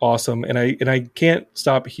awesome, and I can't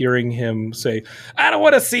stop hearing him say, "I don't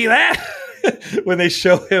want to see that." When they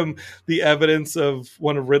show him the evidence of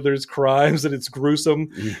one of Riddler's crimes, and it's gruesome,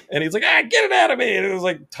 and he's like, "Get it out of me!" And it was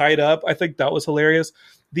like tied up. I think that was hilarious.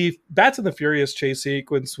 The Bats and the Furious chase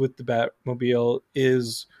sequence with the Batmobile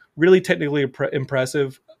is really technically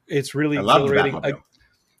impressive. It's really exhilarating.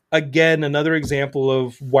 Again, another example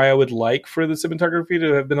of why I would like for the cinematography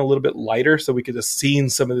to have been a little bit lighter, so we could have seen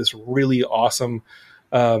some of this really awesome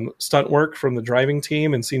stunt work from the driving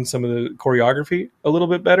team and seen some of the choreography a little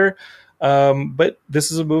bit better. But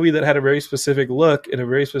this is a movie that had a very specific look and a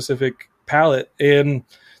very specific palette, and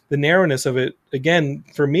the narrowness of it, again,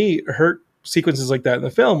 for me, hurt sequences like that in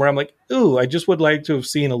the film where I'm like, ooh, I just would like to have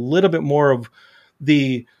seen a little bit more of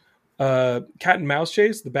the cat and mouse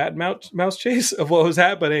chase, the bat and mouse chase of what was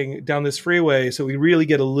happening down this freeway, so we really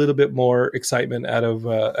get a little bit more excitement out of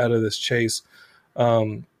this chase,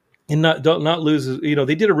 and not lose.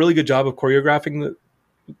 They did a really good job of choreographing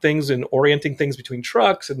things and orienting things between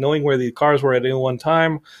trucks and knowing where the cars were at any one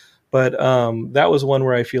time. But that was one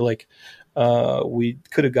where I feel like we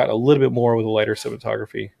could have got a little bit more with a lighter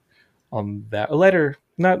cinematography on that. A lighter,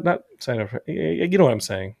 not you know what I'm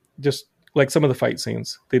saying. Just like some of the fight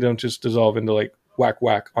scenes, they don't just dissolve into like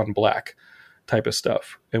whack on black type of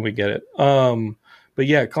stuff, and we get it. But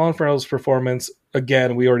yeah, Colin Farrell's performance,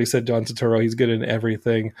 again, we already said John Turturro, he's good in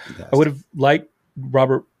everything. I would have liked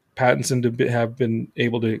Robert Pattinson to have been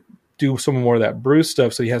able to do some more of that Bruce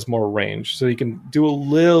stuff, so he has more range, so he can do a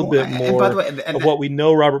little bit more of what we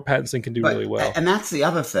know Robert Pattinson can do really well. And that's the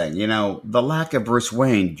other thing, the lack of Bruce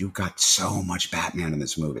Wayne. You got so much Batman in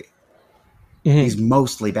this movie. Mm-hmm. He's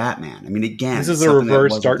mostly Batman. I mean, again, this is a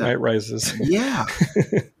reverse Dark Knight Rises. Yeah,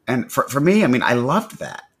 and for me, I mean, I loved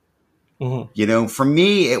that. Mm-hmm. For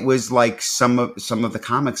me, it was like some of the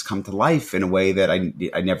comics come to life in a way that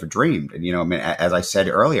I never dreamed. And I mean, as I said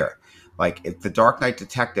earlier, like it's the Dark Knight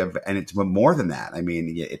detective, and it's more than that. I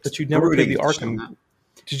mean, it's but you never played the Arkham.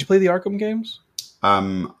 Did you play the Arkham games?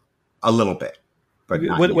 A little bit. But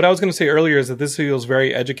what I was going to say earlier is that this feels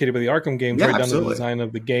very educated by the Arkham games, right down to the design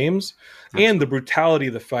of the games and the brutality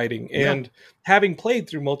of the fighting. And having played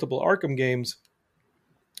through multiple Arkham games,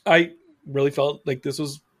 I really felt like this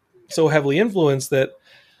was so heavily influenced that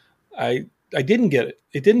I didn't get it.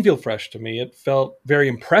 It didn't feel fresh to me. It felt very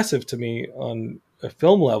impressive to me on a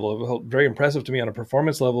film level. It felt very impressive to me on a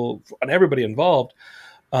performance level on everybody involved.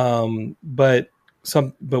 But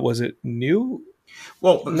was it new?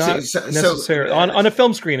 Well, not necessarily. On a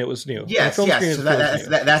film screen, it was new. Yes. So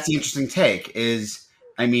that's the interesting take. Is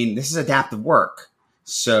I mean, this is adaptive work.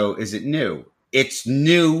 So is it new? It's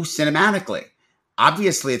new cinematically.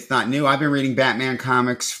 Obviously, it's not new. I've been reading Batman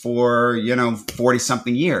comics for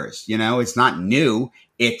 40-something years. It's not new.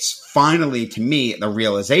 It's finally, to me, the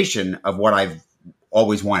realization of what I've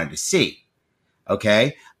always wanted to see.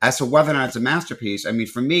 Okay. As for whether or not it's a masterpiece, I mean,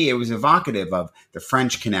 for me, it was evocative of the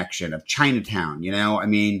French Connection, of Chinatown, I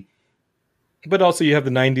mean. But also you have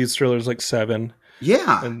the 90s thrillers like Seven.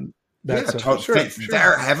 Yeah. And that's sure.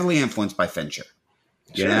 They're heavily influenced by Fincher.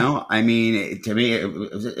 I mean, to me,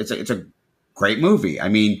 it's a great movie. I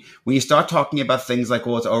mean, when you start talking about things like,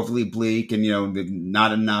 well, it's overly bleak and,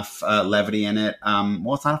 not enough levity in it,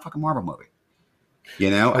 well, it's not a fucking Marvel movie.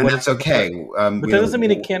 And that's okay. But that doesn't mean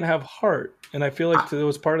it can't have heart. And I feel like there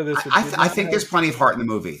was part of this. I think there's plenty of heart in the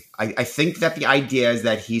movie. I think that the idea is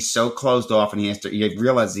that he's so closed off and he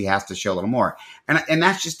realizes he has to show a little more. And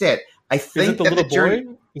that's just it. I think is it the little boy?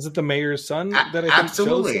 Is it the mayor's son that I think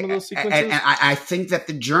absolutely shows some of those sequences? And I think that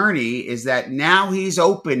the journey is that now he's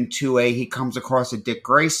open to he comes across a Dick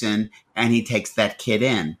Grayson and he takes that kid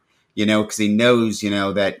in, because he knows,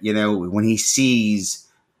 that, when he sees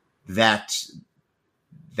that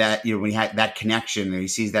when he had that connection and he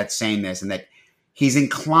sees that sameness and that he's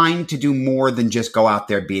inclined to do more than just go out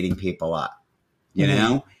there beating people up.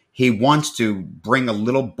 He wants to bring a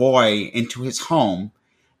little boy into his home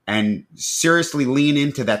and seriously lean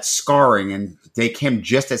into that scarring and make him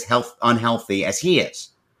just as unhealthy as he is.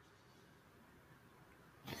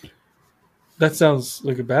 That sounds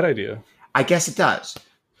like a bad idea. I guess it does.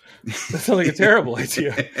 That sounds like a terrible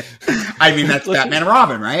idea. I mean, that's Batman and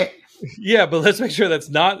Robin, right? Yeah, but let's make sure that's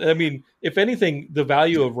not. I mean, if anything, the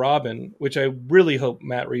value of Robin, which I really hope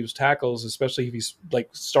Matt Reeves tackles, especially if he's like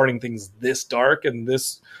starting things this dark and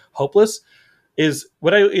this hopeless, is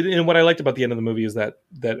what I liked about the end of the movie is that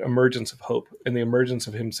emergence of hope and the emergence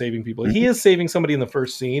of him saving people. He is saving somebody in the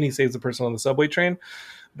first scene. He saves the person on the subway train,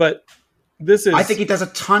 but this is. I think he does a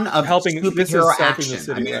ton of helping superhero action. The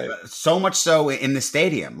city, right? So much so in the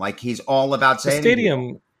stadium, like he's all about saving the stadium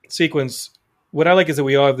people. Sequence. What I like is that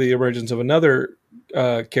we all have the emergence of another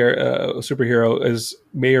superhero as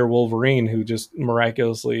Mayor Wolverine, who just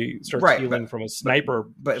miraculously starts healing from a sniper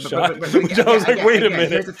shot. Which I was like, wait a minute.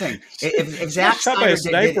 Here's the thing: if Zack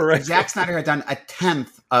Snyder had done a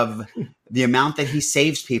tenth of the amount that he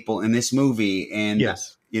saves people in this movie, and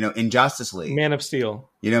in Justice League, Man of Steel,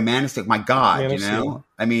 Man of Steel, my God, Steel.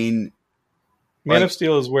 I mean, Man of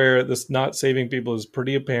Steel is where this not saving people is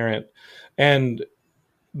pretty apparent, and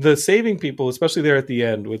the saving people, especially there at the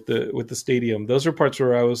end with the stadium, those are parts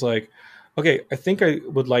where I was like, okay, I think I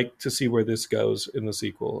would like to see where this goes in the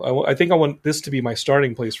sequel. I think I want this to be my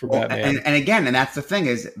starting place for Batman. And again, and that's the thing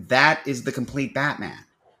that is the complete Batman,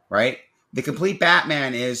 right? The complete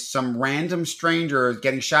Batman is some random stranger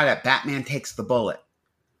getting shot at. Batman takes the bullet.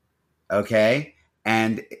 Okay?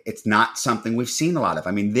 And it's not something we've seen a lot of.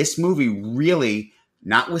 I mean, this movie really,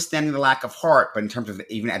 notwithstanding the lack of heart, but in terms of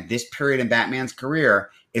even at this period in Batman's career,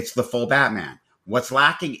 it's the full Batman. What's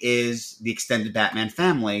lacking is the extended Batman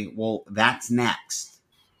family. Well, that's next.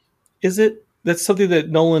 Is it That's something that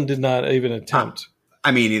Nolan did not even attempt. I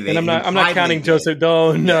mean, and I'm not counting Joseph.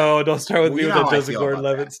 Don't start with me with the Joseph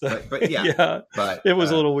Gordon-Levitt stuff. But yeah, but it was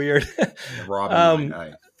a little weird. Robin,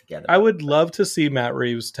 I would love to see Matt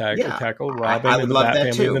Reeves tackle Robin and the Bat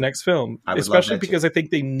Family in the next film, especially because I think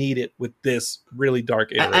they need it with this really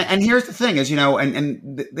dark iteration. And here's the thing: is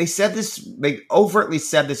and they said this, they overtly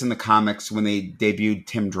said this in the comics when they debuted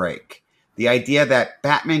Tim Drake. The idea that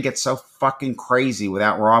Batman gets so fucking crazy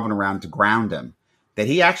without Robin around to ground him that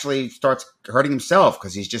he actually starts hurting himself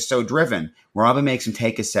because he's just so driven. Robin makes him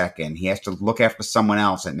take a second. He has to look after someone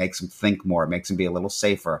else. It makes him think more. It makes him be a little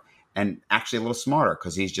safer and actually a little smarter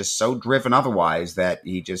because he's just so driven otherwise that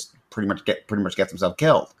he just pretty much gets himself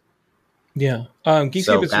killed. Yeah.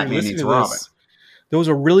 So Batman needs Robin. There was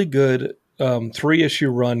a really good 3-issue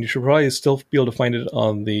run. You should probably still be able to find it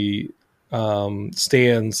on the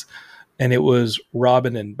stands. And it was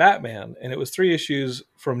Robin and Batman. And it was 3 issues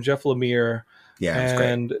from Jeff Lemire. Yeah,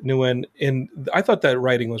 and Nguyen, and I thought that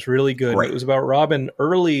writing was really good. It was about Robin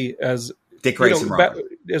early as Dick Grayson Robin.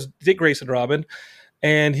 As Dick Grayson Robin,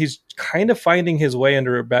 and he's kind of finding his way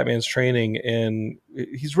under Batman's training, and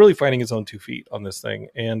he's really finding his own 2 feet on this thing.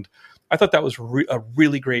 And I thought that was a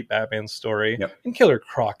really great Batman story. Yep. And Killer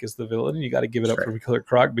Croc is the villain, and you got to give it up for Killer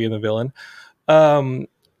Croc being the villain.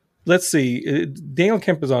 Let's see. Daniel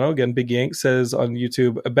Campuzano, again, Big Yank, says on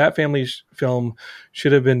YouTube, a Bat Family film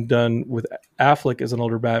should have been done with Affleck as an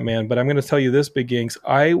older Batman. But I'm going to tell you this, Big Yanks.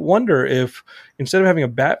 I wonder if, instead of having a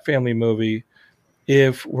Bat Family movie,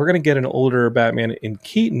 if we're going to get an older Batman in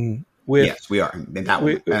Keaton with... Yes, we are.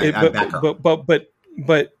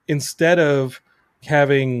 But instead of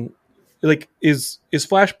having... Like, is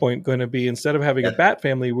Flashpoint going to be, instead of having a Bat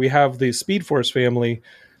Family, we have the Speed Force family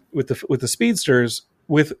with the Speedsters,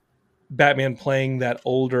 with Batman playing that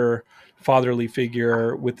older fatherly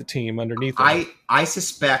figure with the team underneath him. I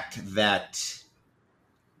suspect that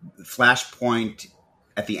Flashpoint,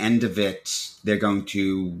 at the end of it, they're going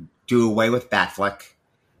to do away with Batfleck,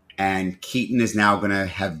 and Keaton is now going to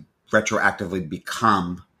have retroactively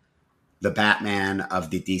become the Batman of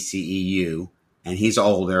the DCEU, and he's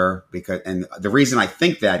older and the reason I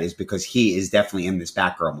think that is because he is definitely in this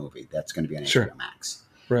Batgirl movie that's going to be on HBO Max.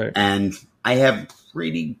 Right. And I have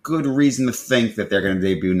pretty good reason to think that they're going to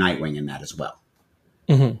debut Nightwing in that as well.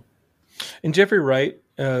 Mm-hmm. And Jeffrey Wright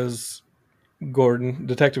as Gordon,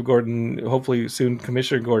 Detective Gordon, hopefully soon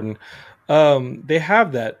Commissioner Gordon, they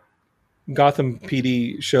have that Gotham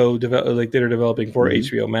PD show like they're developing for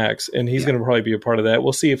HBO Max, and he's going to probably be a part of that.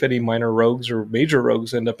 We'll see if any minor rogues or major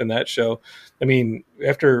rogues end up in that show. I mean,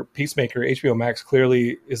 after Peacemaker, HBO Max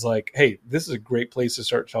clearly is like, hey, this is a great place to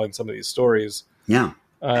start telling some of these stories. Yeah.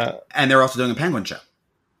 And they're also doing a Penguin show.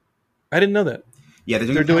 I didn't know that. Yeah,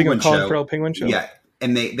 they're doing a Colin Farrell Penguin show. Yeah,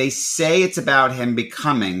 and they say it's about him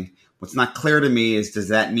becoming. What's not clear to me is, does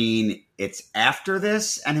that mean it's after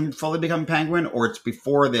this and him fully becoming Penguin, or it's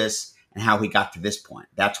before this and how he got to this point?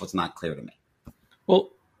 That's what's not clear to me. Well,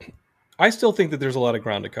 I still think that there's a lot of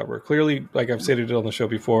ground to cover. Clearly, like I've stated it on the show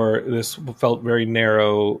before, this felt very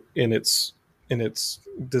narrow in its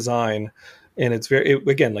design. And it's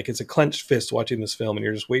again, like it's a clenched fist watching this film, and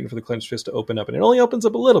you're just waiting for the clenched fist to open up, and it only opens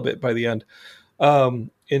up a little bit by the end.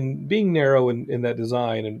 In being narrow in that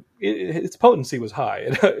design, and its potency was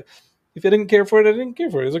high. If I didn't care for it, I didn't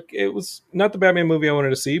care for it. It was not the Batman movie I wanted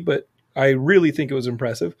to see, but I really think it was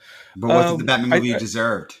impressive. But was it the Batman movie you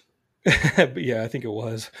deserved? But yeah, I think it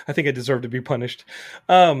was. I think it deserved to be punished.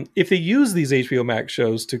 If they use these HBO Max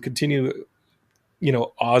shows to continue,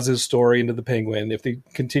 Oz's story into the Penguin, if they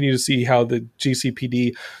continue to see how the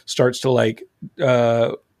GCPD starts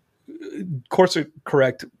to course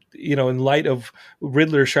correct, in light of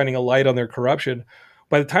Riddler shining a light on their corruption,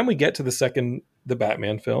 by the time we get to the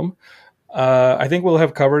Batman film, I think we'll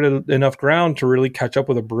have covered enough ground to really catch up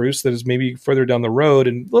with a Bruce that is maybe further down the road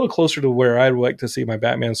and a little closer to where I'd like to see my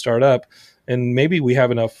Batman start up. And maybe we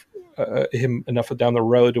have enough down the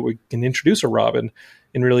road that we can introduce a Robin,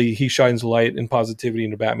 and really he shines light and positivity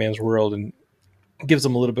into Batman's world and gives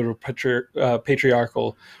him a little bit of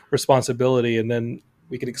patriarchal responsibility. And then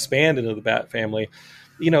we could expand into the Bat Family.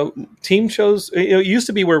 Team shows, it used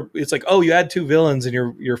to be where it's like, oh, you add 2 villains and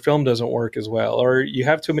your film doesn't work as well, or you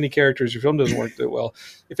have too many characters, your film doesn't work that well.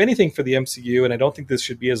 If anything, for the MCU, and I don't think this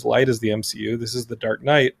should be as light as the MCU, this is the Dark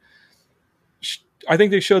Knight. I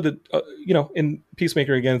think they showed that, in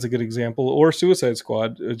Peacemaker, again, is a good example, or Suicide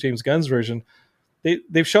Squad, James Gunn's version.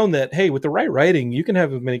 They've shown that, hey, with the right writing, you can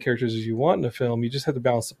have as many characters as you want in a film. You just have to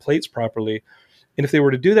balance the plates properly. And if they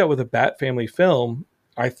were to do that with a Bat Family film,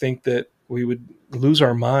 I think that we would lose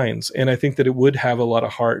our minds. And I think that it would have a lot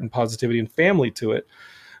of heart and positivity and family to it.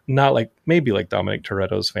 not like maybe like Dominic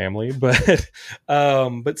Toretto's family,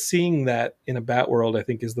 but seeing that in a Bat world, I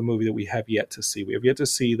think is the movie that we have yet to see. We have yet to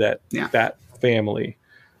see that Bat family,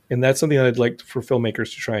 and that's something that I'd like for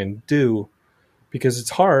filmmakers to try and do, because it's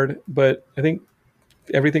hard. But I think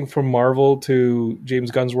everything from Marvel to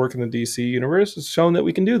James Gunn's work in the DC universe has shown that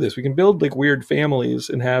we can do this. We can build like weird families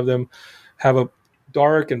and have them have a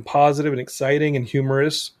dark and positive and exciting and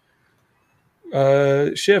humorous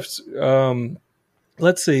shifts.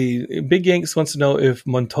 Let's see. Big Yanks wants to know if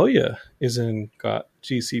Montoya is in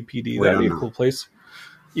GCPD. That'd be a cool place.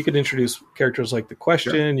 You could introduce characters like The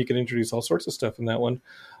Question. Sure. You can introduce all sorts of stuff in that one.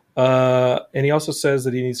 And he also says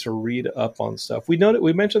that he needs to read up on stuff. We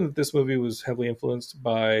mentioned that this movie was heavily influenced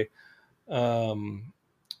by the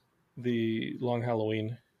Long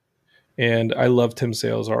Halloween, and I love Tim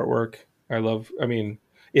Sale's artwork.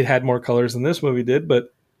 It had more colors than this movie did,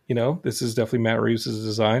 but this is definitely Matt Reeves'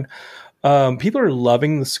 design. People are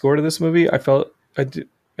loving the score to this movie. I thought the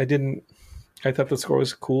score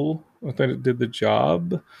was cool. I thought it did the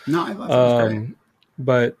job. No, I love it.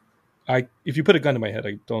 But if you put a gun to my head,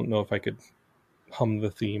 I don't know if I could hum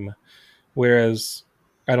the theme. Whereas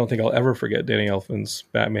I don't think I'll ever forget Danny Elfman's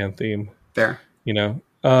Batman theme. Fair.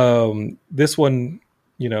 This one,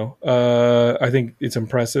 I think it's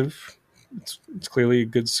impressive. It's clearly a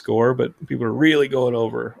good score, but people are really going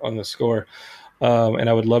over on the score. And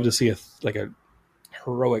I would love to see a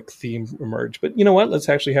heroic theme emerge. But you know what? Let's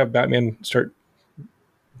actually have Batman start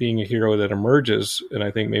being a hero that emerges. And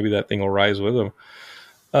I think maybe that thing will rise with him.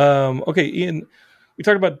 Okay, Ian, we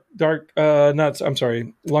talked about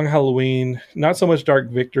Long Halloween, not so much Dark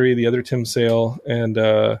Victory, the other Tim Sale and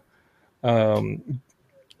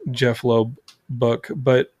Jeff Loeb book,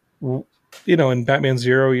 but in Batman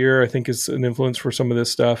Zero Year, I think is an influence for some of this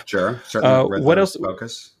stuff. Sure. Certainly. What else?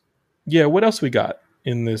 Focus. Yeah. What else we got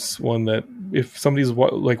in this one that if somebody's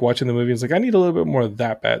watching the movie, it's like, I need a little bit more of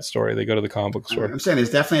that Bat story, they go to the comic book store. I'm saying there's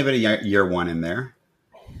definitely a bit of year one in there.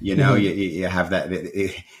 You have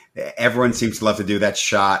that. Everyone seems to love to do that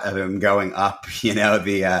shot of him going up,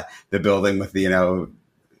 the building with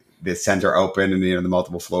the center open and the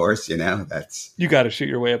multiple floors. That's you got to shoot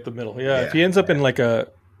your way up the middle. Yeah. If he ends up in like a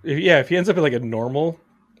normal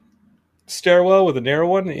stairwell with a narrow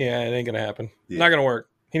one, it ain't gonna happen. Yeah. Not gonna work.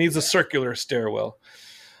 He needs a circular stairwell.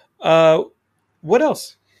 What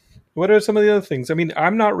else? What are some of the other things? I mean,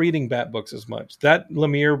 I'm not reading Bat books as much. That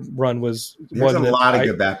Lemire run was There's a lot of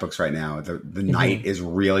good Bat books right now. The Night is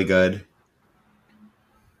really good.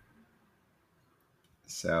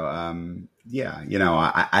 So,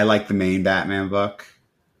 I like the main Batman book.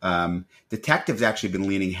 Detectives actually been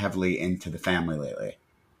leaning heavily into the family lately.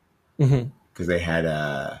 Because they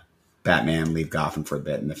had Batman leave Gotham for a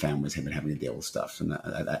bit, and the families have been having to deal with stuff, and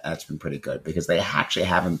that's been pretty good because they actually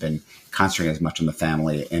haven't been concentrating as much on the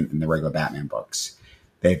family in the regular Batman books.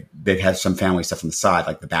 They've had some family stuff on the side,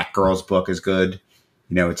 like the Batgirls book is good.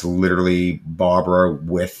 It's literally Barbara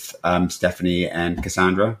with Stephanie and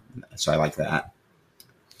Cassandra, so I like that.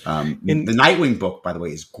 The Nightwing book, by the way,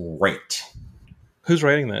 is great. Who's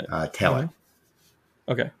writing that? Taylor.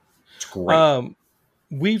 Okay, it's great.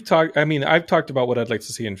 I've talked about what I'd like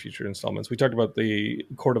to see in future installments. We talked about the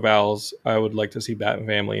Court of Owls. I would like to see Bat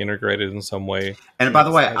Family integrated in some way. And by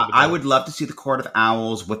the way, I would love to see the Court of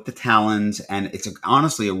Owls with the Talons. And it's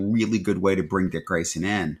honestly a really good way to bring Dick Grayson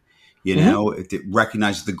in. It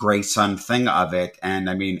recognizes the Gray Sun thing of it. And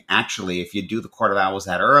actually, if you do the Court of Owls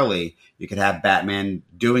that early, you could have Batman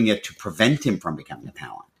doing it to prevent him from becoming a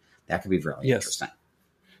Talon. That could be really interesting.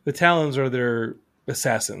 The Talons are their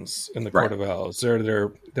assassins in the Court of Owls.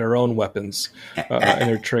 They're their own weapons, and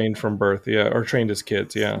they're trained from birth, or trained as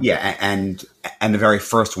kids, and the very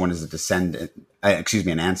first one is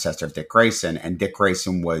an ancestor of Dick Grayson, and Dick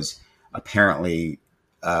Grayson was apparently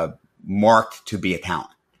marked to be a Talon,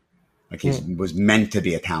 like he was meant to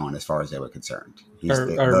be a Talon as far as they were concerned. He's I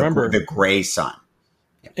remember the Gray Sun,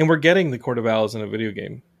 and we're getting the Court of Owls in a video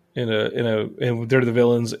game. And they're the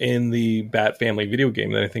villains in the Bat Family video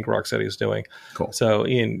game that I think Rocksteady is doing. Cool. So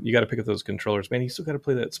Ian, you got to pick up those controllers, man. You still got to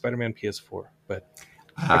play that Spider-Man PS4. But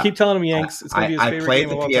I keep telling him, Yanks, it's going to be his favorite game. I played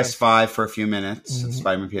the PS5 for a few minutes, the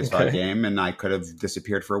Spider-Man PS5 game, and I could have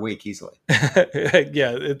disappeared for a week easily.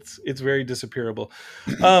 Yeah, it's very disappearable.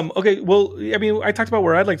 Okay, well, I talked about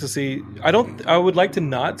where I'd like to see. I would like to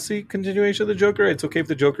not see continuation of the Joker. It's okay if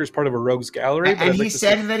the Joker is part of a rogues gallery. And he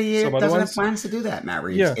said that he doesn't have plans to do that, Matt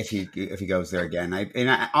Reeves, if he goes there again.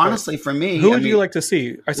 Honestly, for me, who would you like to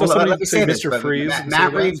see? I saw somebody say Mr. Freeze.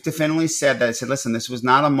 Matt Reeves definitively said that. I said, listen, this was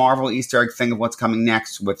not a Marvel Easter egg thing of what's coming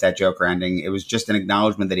next with that Joker ending. It was just an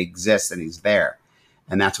acknowledgement that he exists and he's there,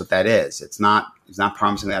 and that's what that is. He's not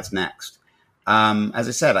promising that's next. As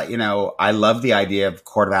I said, I love the idea of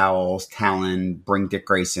Court of Owls, Talon, bring Dick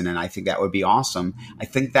Grayson, and I think that would be awesome. I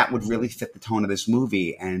think that would really fit the tone of this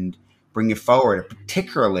movie and bring it forward,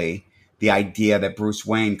 particularly the idea that Bruce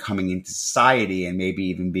Wayne coming into society and maybe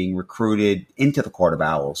even being recruited into the Court of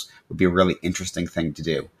Owls would be a really interesting thing to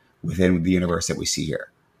do within the universe that we see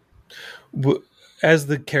here. As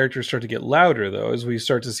the characters start to get louder, though, as we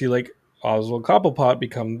start to see like Oswald Cobblepot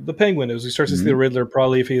become the Penguin, as we start to see the Riddler,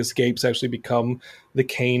 probably if he escapes, actually become the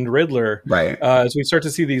caned Riddler. Right. As we start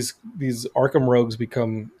to see these Arkham rogues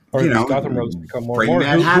become, or these Gotham rogues become more and more.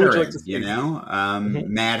 Mad Hatter, like to see?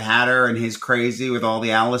 Mad Hatter and his crazy with all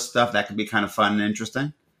the Alice stuff, that could be kind of fun and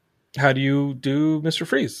interesting. How do you do Mr.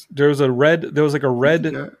 Freeze? There was a red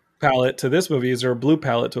palette to this movie. Is there a blue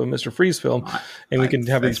palette to a Mr. Freeze film? And we can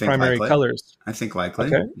have these primary colors. I think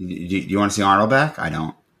likely. Okay. Do you want to see Arnold back? I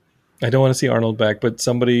don't want to see Arnold back, but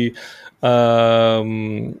somebody,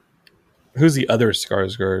 who's the other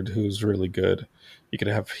Skarsgård who's really good? You could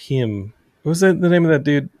have him. What was the name of that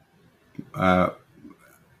dude? There's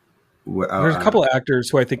a couple of actors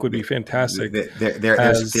who I think would be fantastic. There's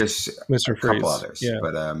Mr. Freeze. A couple others, yeah.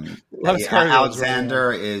 But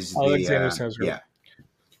Alexander is Skarsgård.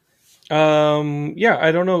 yeah.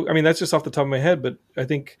 I don't know. I mean, that's just off the top of my head, but I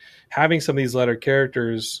think having some of these latter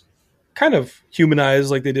characters kind of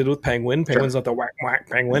humanized like they did with Penguin. Penguin's not the whack whack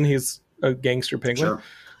Penguin. He's a gangster Penguin. Sure.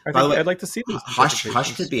 I think I'd like to see these.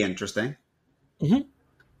 Hush could be interesting.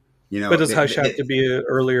 Mm-hmm. But does Hush have to be an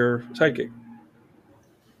earlier sidekick?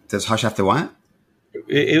 Does Hush have to what?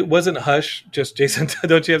 It wasn't Hush, just Jason.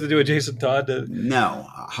 Don't you have to do a Jason Todd? No,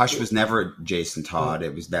 Hush was never Jason Todd.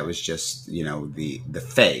 That was just the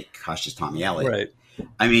fake. Hush is Tommy Elliott. Right.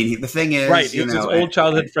 I mean, the thing is, right? It's his old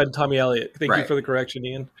childhood friend Tommy Elliott. Thank you for the correction,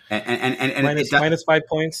 Ian. And minus 5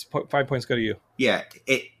 points. 5 points go to you. Yeah.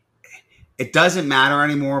 It doesn't matter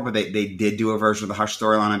anymore. But they did do a version of the Hush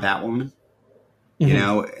storyline on Batwoman.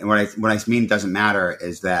 And what I mean doesn't matter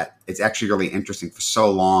is that it's actually really interesting. For so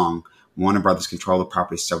long, Warner Brothers controlled the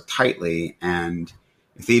property so tightly, and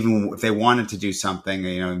if they wanted to do something,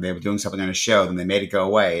 they were doing something on a show, then they made it go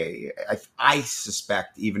away. I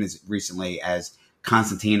suspect even as recently as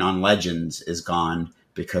Constantine on Legends is gone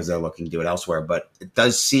because they're looking to do it elsewhere. But it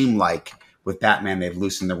does seem like with Batman they've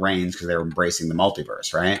loosened the reins because they're embracing the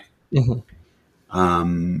multiverse, right?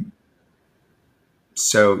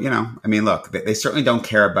 So, I mean, look, they certainly don't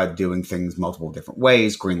care about doing things multiple different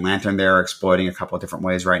ways. Green Lantern, they're exploiting a couple of different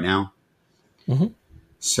ways right now.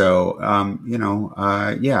 So, I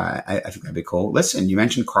think that'd be cool. Listen, you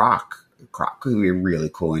mentioned Croc. Croc could be a really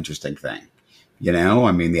cool, interesting thing.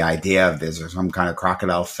 I mean, the idea of there's some kind of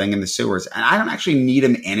crocodile thing in the sewers, and I don't actually need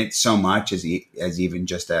him in it so much as even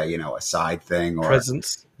just a side thing or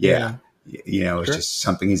presence. Yeah. It's just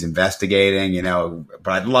something he's investigating,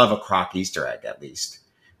 but I'd love a Croc Easter egg at least,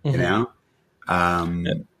 And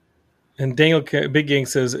Daniel Big Gang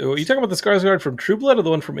says, are you talking about the Skarsgård from True Blood or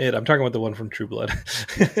the one from It? I'm talking about the one from True Blood.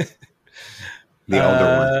 The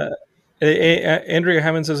older one. Andrea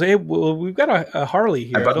Hammond says, hey, well, we've got a Harley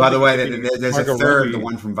here. By the way, there's a third, Robbie. The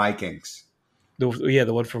one from Vikings. The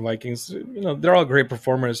one from Vikings. They're all great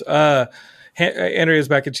performers. Andrea's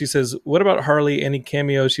back and she says, what about Harley? Any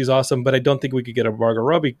cameo? She's awesome, but I don't think we could get a Margot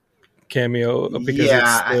Robbie cameo because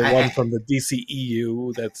it's the one from the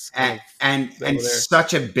DCEU that's and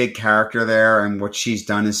such a big character there, and what she's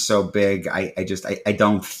done is so big. I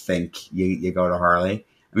don't think you go to Harley.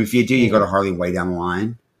 I mean, if you do, you go to Harley way down the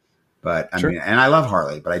line. But I mean, and I love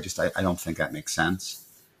Harley, but I don't think that makes sense,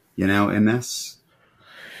 in this.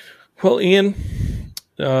 Well, Ian,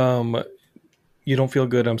 you don't feel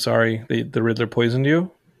good. I'm sorry. The Riddler poisoned you.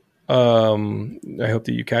 I hope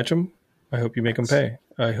that you catch him. I hope you make him pay.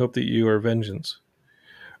 I hope that you are vengeance.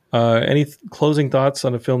 Any closing thoughts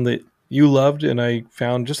on a film that you loved and I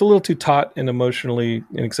found just a little too taut and emotionally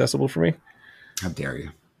inaccessible for me? How dare you?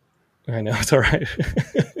 I know, it's all right.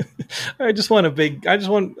 I just want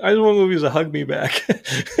movies to hug me back.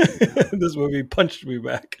 This movie punched me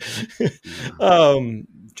back.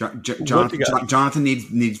 Jonathan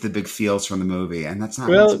needs the big feels from the movie, and that's not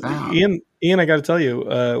what it's about. Ian, I got to tell you,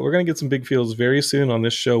 we're going to get some big feels very soon on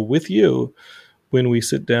this show with you when we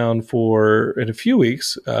sit down in a few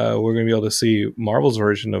weeks. We're going to be able to see Marvel's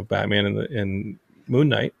version of Batman and Moon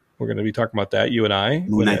Knight. We're going to be talking about that, you and I.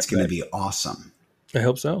 Moon Knight's going to be awesome. I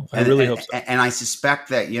hope so. I really hope so. And I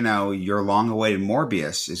suspect that, your long-awaited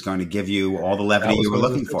Morbius is going to give you all the levity you were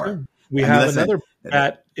looking for. We have another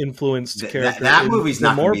Bat-influenced character. That movie's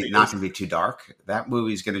not going to be too dark. That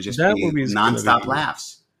movie's going to just be nonstop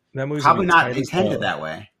laughs. That movie's probably not intended that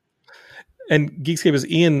way. And Geekscape is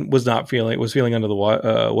Ian was feeling under the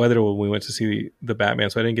weather when we went to see the Batman,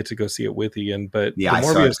 so I didn't get to go see it with Ian. But yeah, I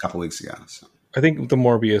saw it a couple weeks ago. So. I think the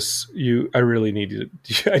Morbius, I really need you.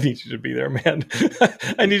 I need you to be there, man.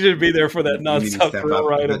 I need you to be there for that nonstop thrill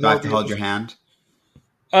ride. Do I have to hold your hand?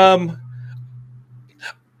 I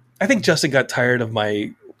think Justin got tired of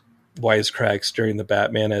my wisecracks during the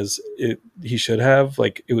Batman, he should have.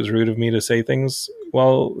 Like, it was rude of me to say things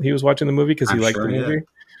while he was watching the movie because he liked the movie.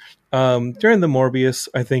 During the Morbius,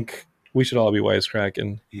 I think we should all be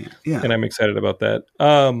wisecracking. Yeah. And I'm excited about that.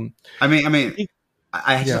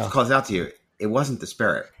 I have to call this out to you. It wasn't the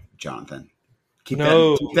spirit, Jonathan. Keep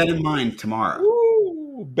that in mind tomorrow.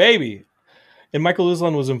 Ooh, baby. And Michael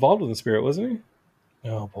Uslan was involved with the spirit, wasn't he?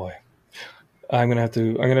 Oh boy. I'm gonna have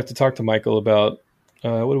to talk to Michael about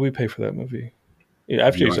what do we pay for that movie? Yeah,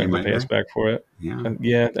 after he's going to pay us back for it. Yeah, I'm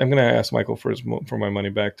going to ask Michael for my money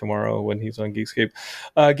back tomorrow when he's on Geekscape.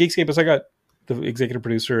 Geekscape is I got the executive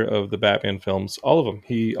producer of the Batman films, all of them.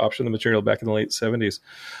 He optioned the material back in the late 70s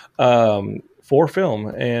for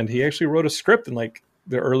film, and he actually wrote a script in like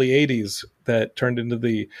the early 80s that turned into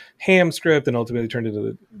the Ham script and ultimately turned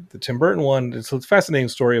into the Tim Burton one. So it's a fascinating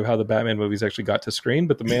story of how the Batman movies actually got to screen,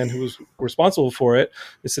 but the man who was responsible for it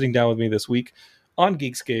is sitting down with me this week on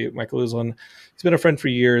Geekscape. Michael Uslan. He's been a friend for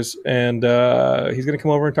years, and he's going to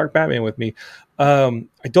come over and talk Batman with me. I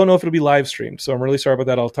don't know if it'll be live streamed, so I'm really sorry about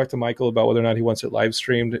that. I'll talk to Michael about whether or not he wants it live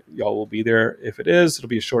streamed. Y'all will be there. If it is, it'll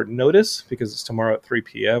be a short notice because it's tomorrow at 3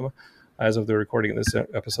 p.m. as of the recording of this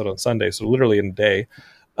episode on Sunday, so literally in a day.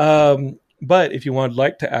 But if you would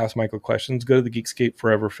like to ask Michael questions, go to the Geekscape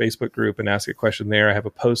Forever Facebook group and ask a question there. I have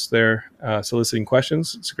a post there soliciting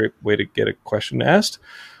questions. It's a great way to get a question asked.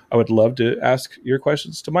 I would love to ask your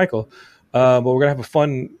questions to Michael. But we're going to have a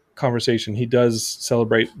fun conversation. He does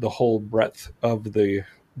celebrate the whole breadth of the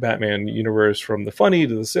Batman universe, from the funny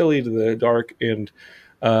to the silly to the dark and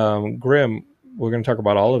grim. We're going to talk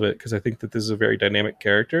about all of it because I think that this is a very dynamic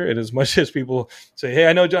character. And as much as people say, hey,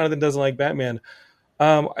 I know Jonathan doesn't like Batman,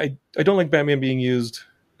 I don't like Batman being used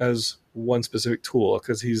as one specific tool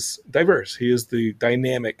because he's diverse. He is the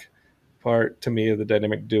dynamic part to me of the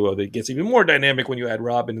dynamic duo that gets even more dynamic when you add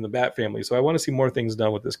Robin in the Bat family. So I want to see more things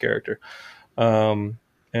done with this character. And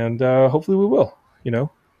hopefully we will,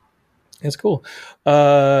 it's cool.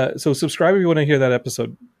 So subscribe if you want to hear that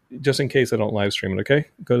episode, just in case I don't live stream it. Okay.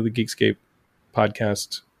 Go to the Geekscape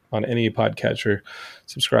podcast on any podcatcher,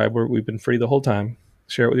 subscribe. We've been free the whole time.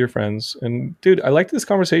 Share it with your friends. And dude, I liked this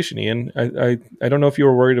conversation, Ian. I don't know if you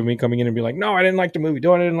were worried of me coming in and be like, no, I didn't like the movie.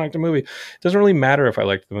 No, I didn't like the movie. It doesn't really matter if I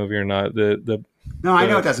liked the movie or not. I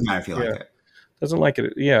know it doesn't matter if you like it. Doesn't like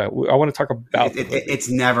it. Yeah. I want to talk about it's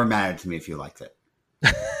never mattered to me if you liked it.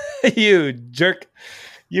 You jerk.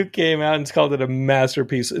 You came out and called it a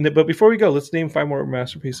masterpiece. But before we go, let's name 5 more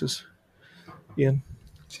masterpieces. Ian.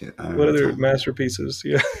 What other masterpieces?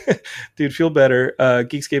 Yeah, dude, feel better.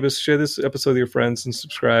 Geekscape, share this episode with your friends and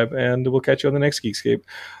subscribe, and we'll catch you on the next Geekscape.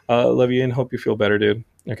 Love you and hope you feel better, dude.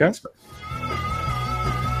 Okay.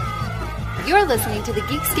 You're listening to the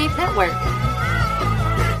Geekscape Network.